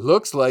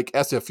 Looks like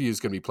SFU is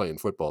going to be playing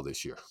football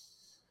this year.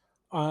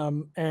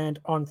 And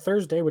on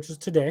Thursday, which is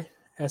today,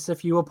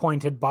 SFU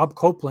appointed Bob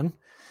Copeland,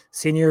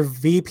 Senior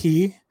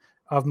VP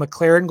of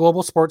McLaren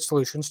Global Sports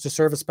Solutions, to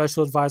serve as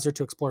special advisor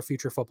to explore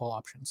future football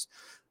options.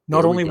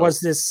 Not only was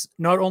this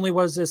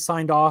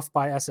signed off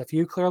by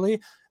SFU, clearly,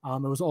 it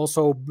was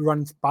also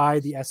run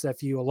by the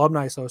SFU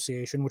Alumni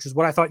Association, which is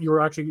what I thought you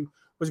were actually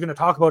was going to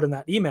talk about in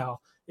that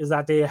email. Is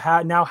that they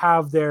now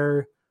have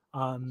their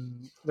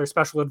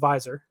special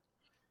advisor,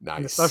 Nice.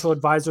 And the special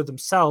advisor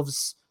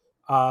themselves.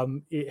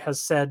 It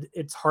has said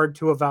it's hard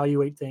to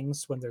evaluate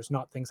things when there's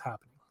not things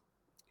happening.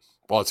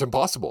 Well, it's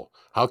impossible.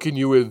 How can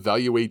you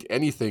evaluate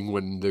anything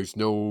when there's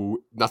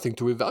nothing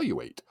to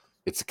evaluate?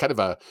 It's kind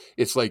of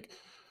it's like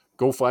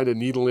go find a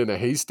needle in a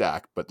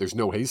haystack, but there's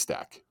no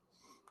haystack.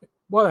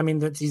 Well, I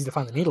mean, it's easy to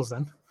find the needles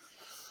then.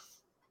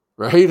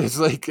 Right? It's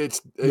like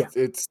it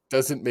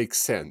doesn't make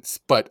sense.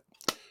 But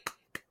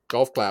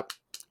golf clap.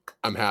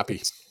 I'm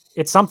happy.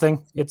 It's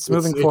something. It's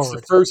moving forward.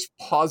 It's the first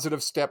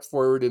positive step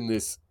forward in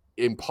this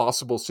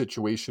impossible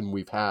situation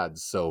we've had.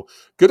 So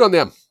good on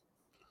them.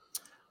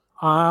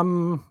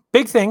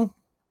 Big thing.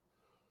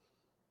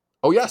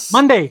 Oh, yes.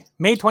 Monday,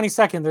 May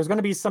 22nd, there's going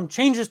to be some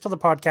changes to the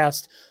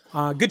podcast.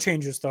 Good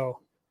changes,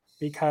 though,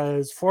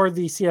 because for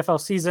the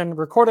CFL season,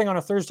 recording on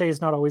a Thursday is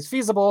not always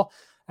feasible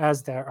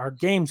as there are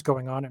games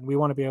going on, and we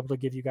want to be able to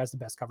give you guys the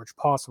best coverage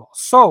possible.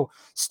 So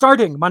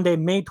starting Monday,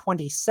 May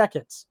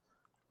 22nd,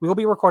 we will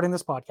be recording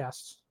this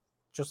podcast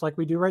just like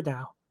we do right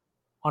now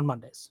on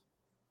Mondays.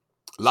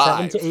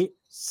 Live.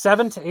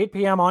 7 to 8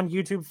 p.m. on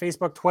YouTube,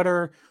 Facebook,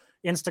 Twitter,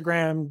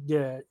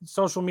 Instagram.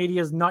 Social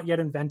media is not yet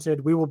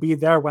invented. We will be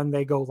there when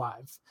they go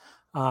live.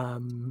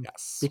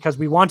 Yes. Because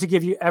we want to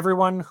give you,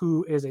 everyone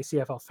who is a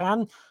CFL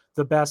fan,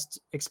 the best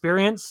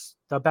experience.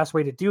 The best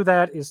way to do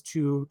that is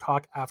to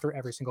talk after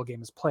every single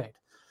game is played.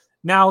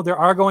 Now, there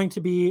are going to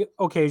be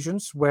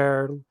occasions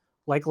where,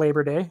 like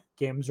Labor Day,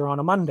 games are on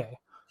a Monday.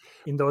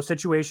 In those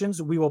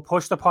situations, we will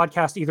push the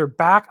podcast either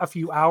back a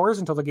few hours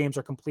until the games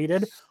are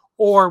completed,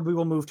 or we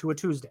will move to a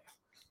Tuesday.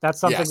 That's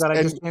something that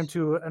I just came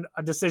to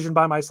a decision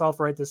by myself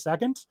right this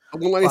second.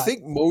 Well, I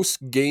think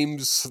most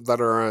games that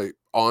are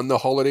on the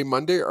holiday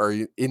Monday are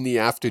in the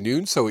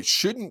afternoon, so it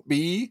shouldn't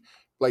be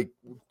like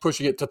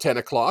pushing it to 10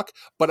 o'clock.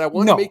 But I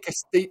want to make a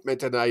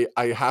statement, and I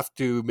have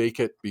to make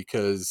it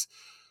because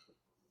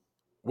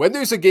when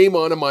there's a game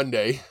on a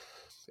Monday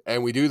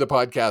and we do the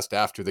podcast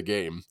after the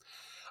game,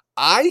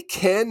 I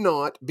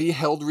cannot be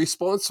held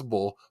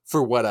responsible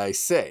for what I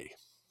say.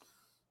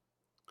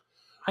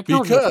 I can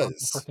hold you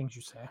responsible for things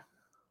you say.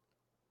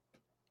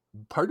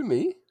 Pardon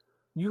me?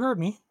 You heard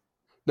me.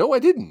 No, I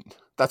didn't.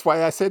 That's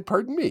why I said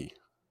pardon me.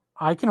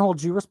 I can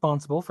hold you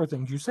responsible for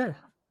things you say.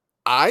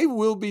 I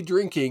will be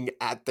drinking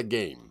at the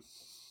game.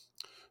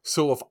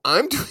 So if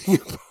I'm doing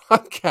a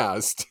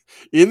podcast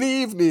in the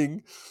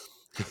evening,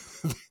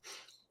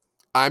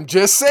 I'm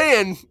just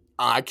saying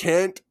I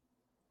can't.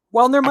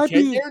 Well, there might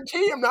be.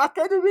 Guarantee I'm not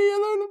going to be a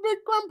little bit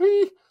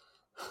grumpy.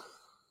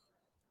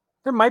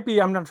 There might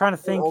be. I'm not trying to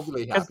think.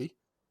 Overly happy.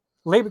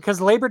 Because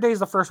Labor Day is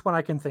the first one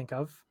I can think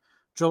of.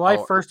 July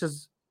 1st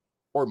is.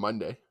 Or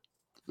Monday,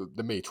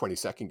 the May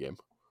 22nd game.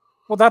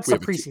 Well, that's a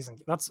preseason.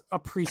 That's a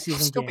preseason game.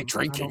 Still be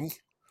drinking.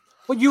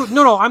 Well,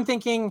 no. I'm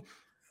thinking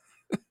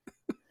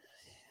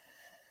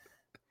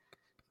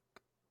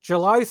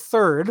July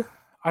 3rd.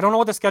 I don't know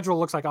what the schedule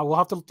looks like. I will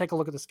have to take a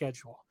look at the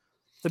schedule.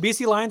 The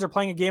BC Lions are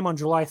playing a game on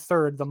July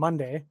 3rd, the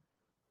Monday.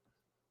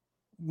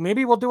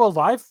 Maybe we'll do a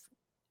live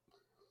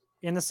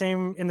in the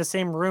same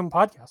room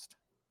podcast.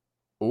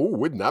 Oh,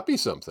 wouldn't that be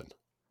something?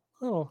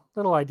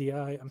 Little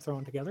idea I'm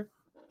throwing together.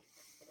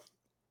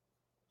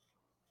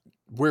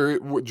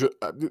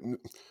 wouldn't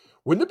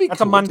it be That's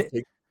cool a Monday.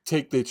 to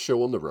take the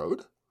show on the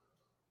road?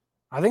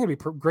 I think it'd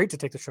be great to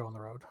take the show on the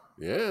road.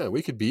 Yeah,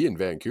 we could be in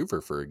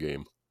Vancouver for a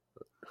game.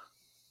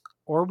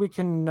 Or we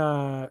could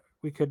go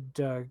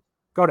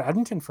to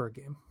Edmonton for a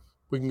game.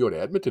 We can go to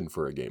Edmonton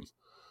for a game.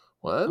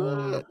 Why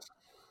not?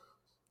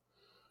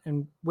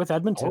 And with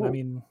Edmonton, I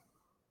mean...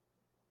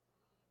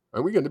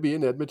 Are we going to be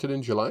in Edmonton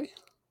in July?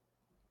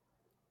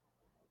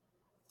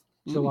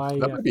 July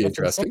that might be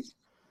interesting.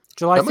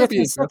 July 5th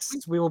and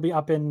 6th, we will be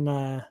up in...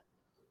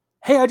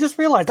 Hey, I just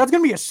realized that's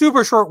going to be a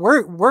super short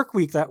work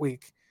week that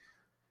week.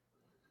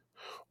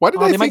 Why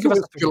did I think it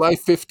was July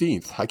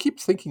 15th? I keep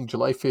thinking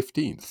July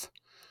 15th.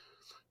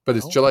 But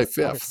it's July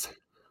 5th.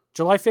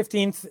 July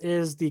 15th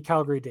is the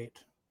Calgary date.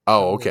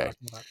 Oh, okay.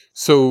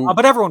 So,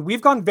 but everyone,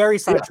 we've gone very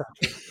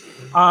sidetracked.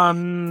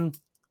 Now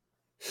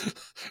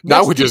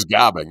we're just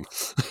gabbing.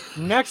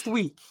 Next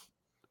week,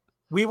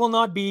 we will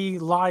not be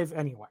live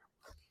anywhere.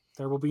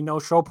 There will be no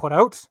show put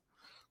out.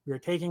 We are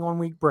taking 1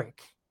 week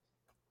break.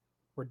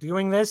 We're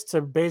doing this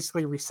to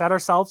basically reset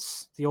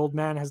ourselves. The old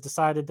man has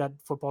decided that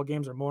football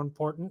games are more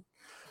important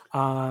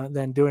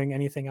than doing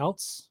anything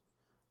else.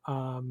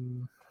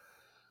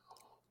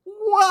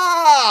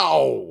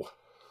 Wow!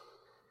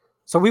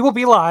 So we will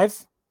be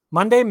live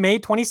Monday, May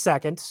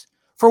 22nd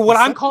for what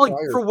I'm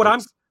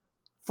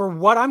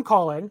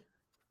calling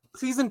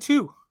season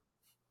 2.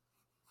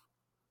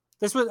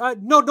 This was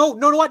no. We're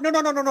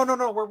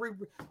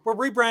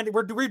rebranding.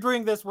 We're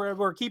redoing this.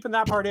 We're keeping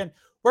that part in.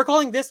 We're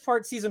calling this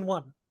part season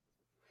 1.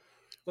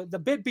 But the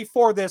bit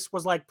before this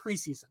was like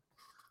preseason.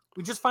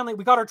 We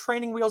got our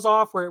training wheels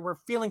off. We're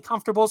feeling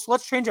comfortable. So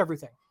let's change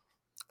everything.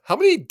 How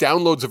many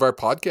downloads of our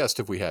podcast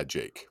have we had,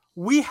 Jake?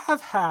 We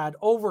have had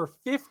over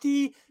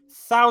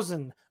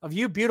 50,000 of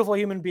you beautiful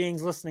human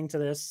beings listening to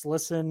this.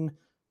 Listen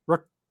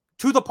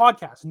to the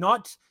podcast,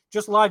 not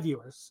just live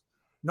viewers.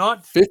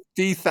 Not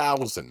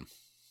 50,000.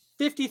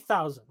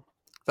 50,000.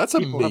 That's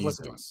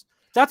amazing.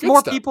 That's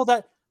more people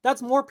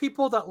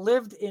that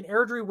lived in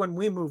Airdrie when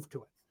we moved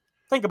to it.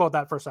 Think about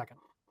that for a second.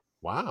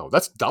 Wow,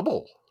 that's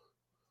double.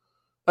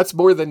 That's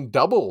more than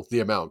double the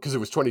amount because it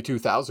was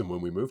 22,000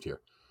 when we moved here.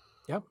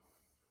 Yep.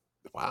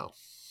 Wow.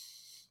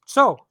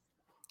 So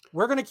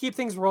we're going to keep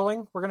things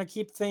rolling. We're going to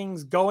keep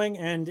things going.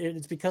 And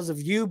it's because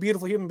of you,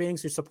 beautiful human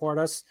beings who support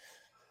us.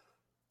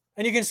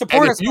 And you can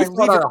support us. If you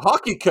thought our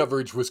hockey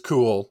coverage was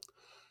cool,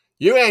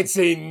 you ain't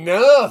seen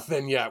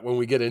nothing yet when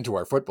we get into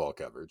our football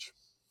coverage.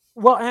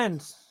 Well,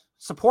 and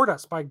support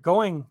us by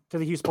going to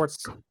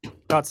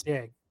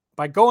thehughsports.ca,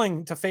 by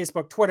going to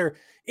Facebook, Twitter,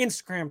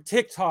 Instagram,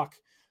 TikTok,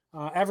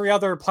 every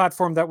other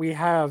platform that we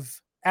have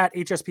at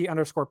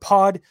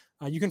HSP_pod.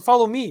 You can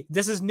follow me.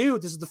 This is new.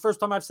 This is the first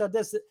time I've said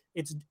this.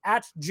 It's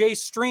at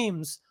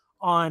JStreams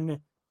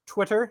on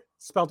Twitter,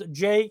 spelled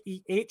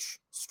JEH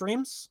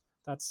Streams.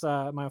 That's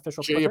my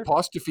official Twitter.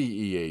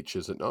 J'_EH,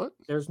 is it not?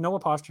 There's no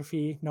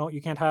apostrophe. No,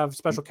 you can't have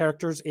special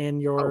characters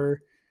in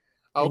your,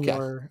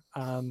 Twitter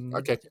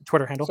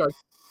handle. Sorry.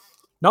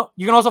 No,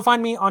 you can also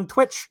find me on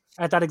Twitch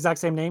at that exact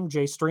same name,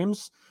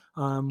 JStreams.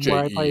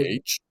 where I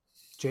play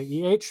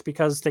JEH,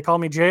 because they call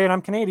me Jay and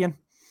I'm Canadian.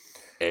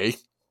 A.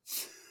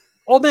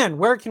 Old man,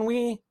 where can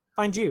we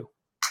find you?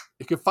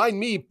 You can find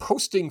me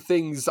posting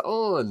things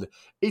on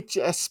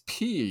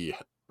HSP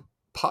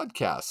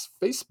Podcast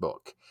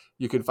Facebook.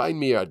 You can find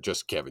me at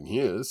just Kevin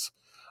Hughes.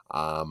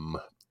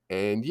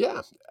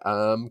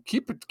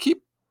 Keep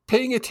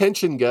paying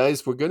attention,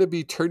 guys. We're going to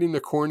be turning the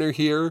corner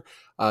here.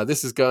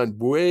 This has gone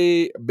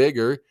way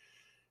bigger.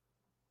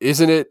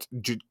 Isn't it?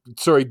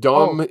 Sorry,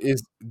 Dom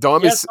isn't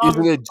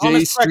it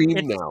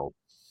JStream now?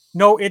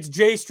 No, it's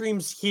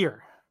JStreams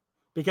here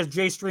because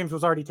JStreams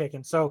was already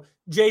taken. So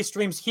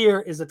JStreams here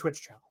is a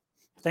Twitch channel.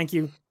 Thank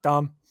you,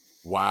 Dom.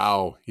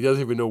 Wow, he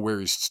doesn't even know where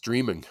he's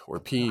streaming or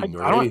peeing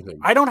or anything.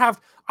 I don't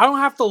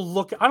have to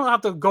look. I don't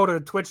have to go to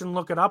Twitch and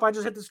look it up. I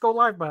just hit the go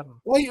live button.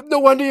 Well, no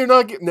wonder you're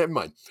not getting. Never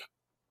mind.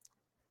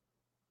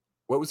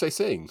 What was I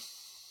saying?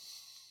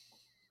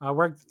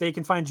 Where they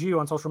can find you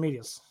on social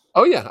medias.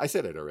 Oh yeah, I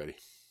said it already.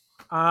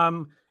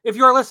 If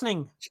you are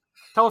listening,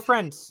 tell a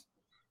friend,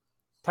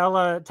 tell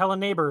a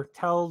neighbor,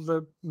 tell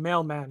the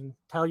mailman,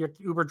 tell your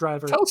Uber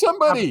driver, tell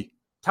somebody.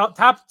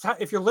 Tap.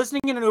 If you're listening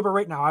in an Uber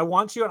right now, I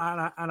want you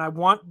and I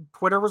want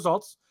Twitter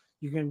results.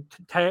 You can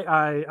tag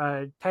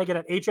it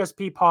at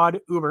HSP Pod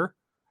Uber.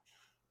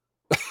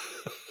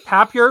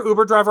 Tap your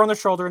Uber driver on the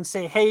shoulder and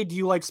say, "Hey, do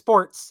you like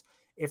sports?"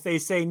 If they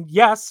say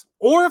yes,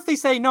 or if they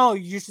say no,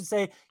 you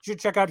should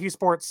check out Hughes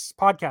Sports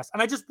Podcast.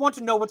 And I just want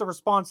to know what the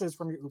response is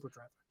from your Uber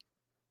driver,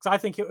 because I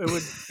think it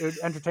would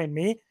entertain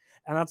me,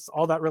 and that's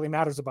all that really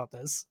matters about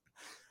this.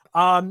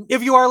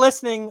 If you are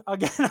listening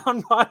again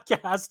on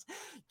podcast,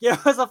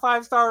 give us a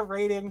 5-star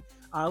rating,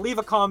 leave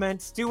a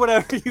comment, do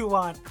whatever you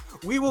want.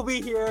 We will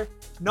be here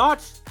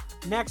not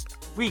next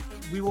week.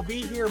 We will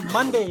be here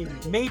Monday,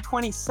 May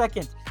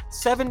 22nd,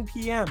 7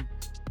 p.m.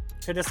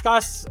 to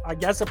discuss, I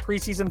guess, a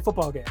preseason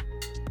football game.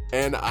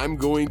 And I'm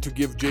going to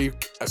give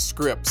Jake a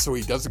script so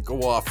he doesn't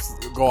go off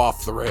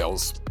the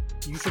rails.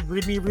 You should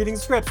read me reading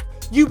scripts.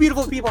 You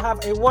beautiful people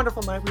have a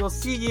wonderful night. We will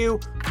see you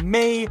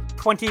May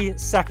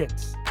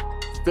 22nd.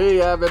 See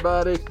ya,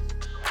 everybody.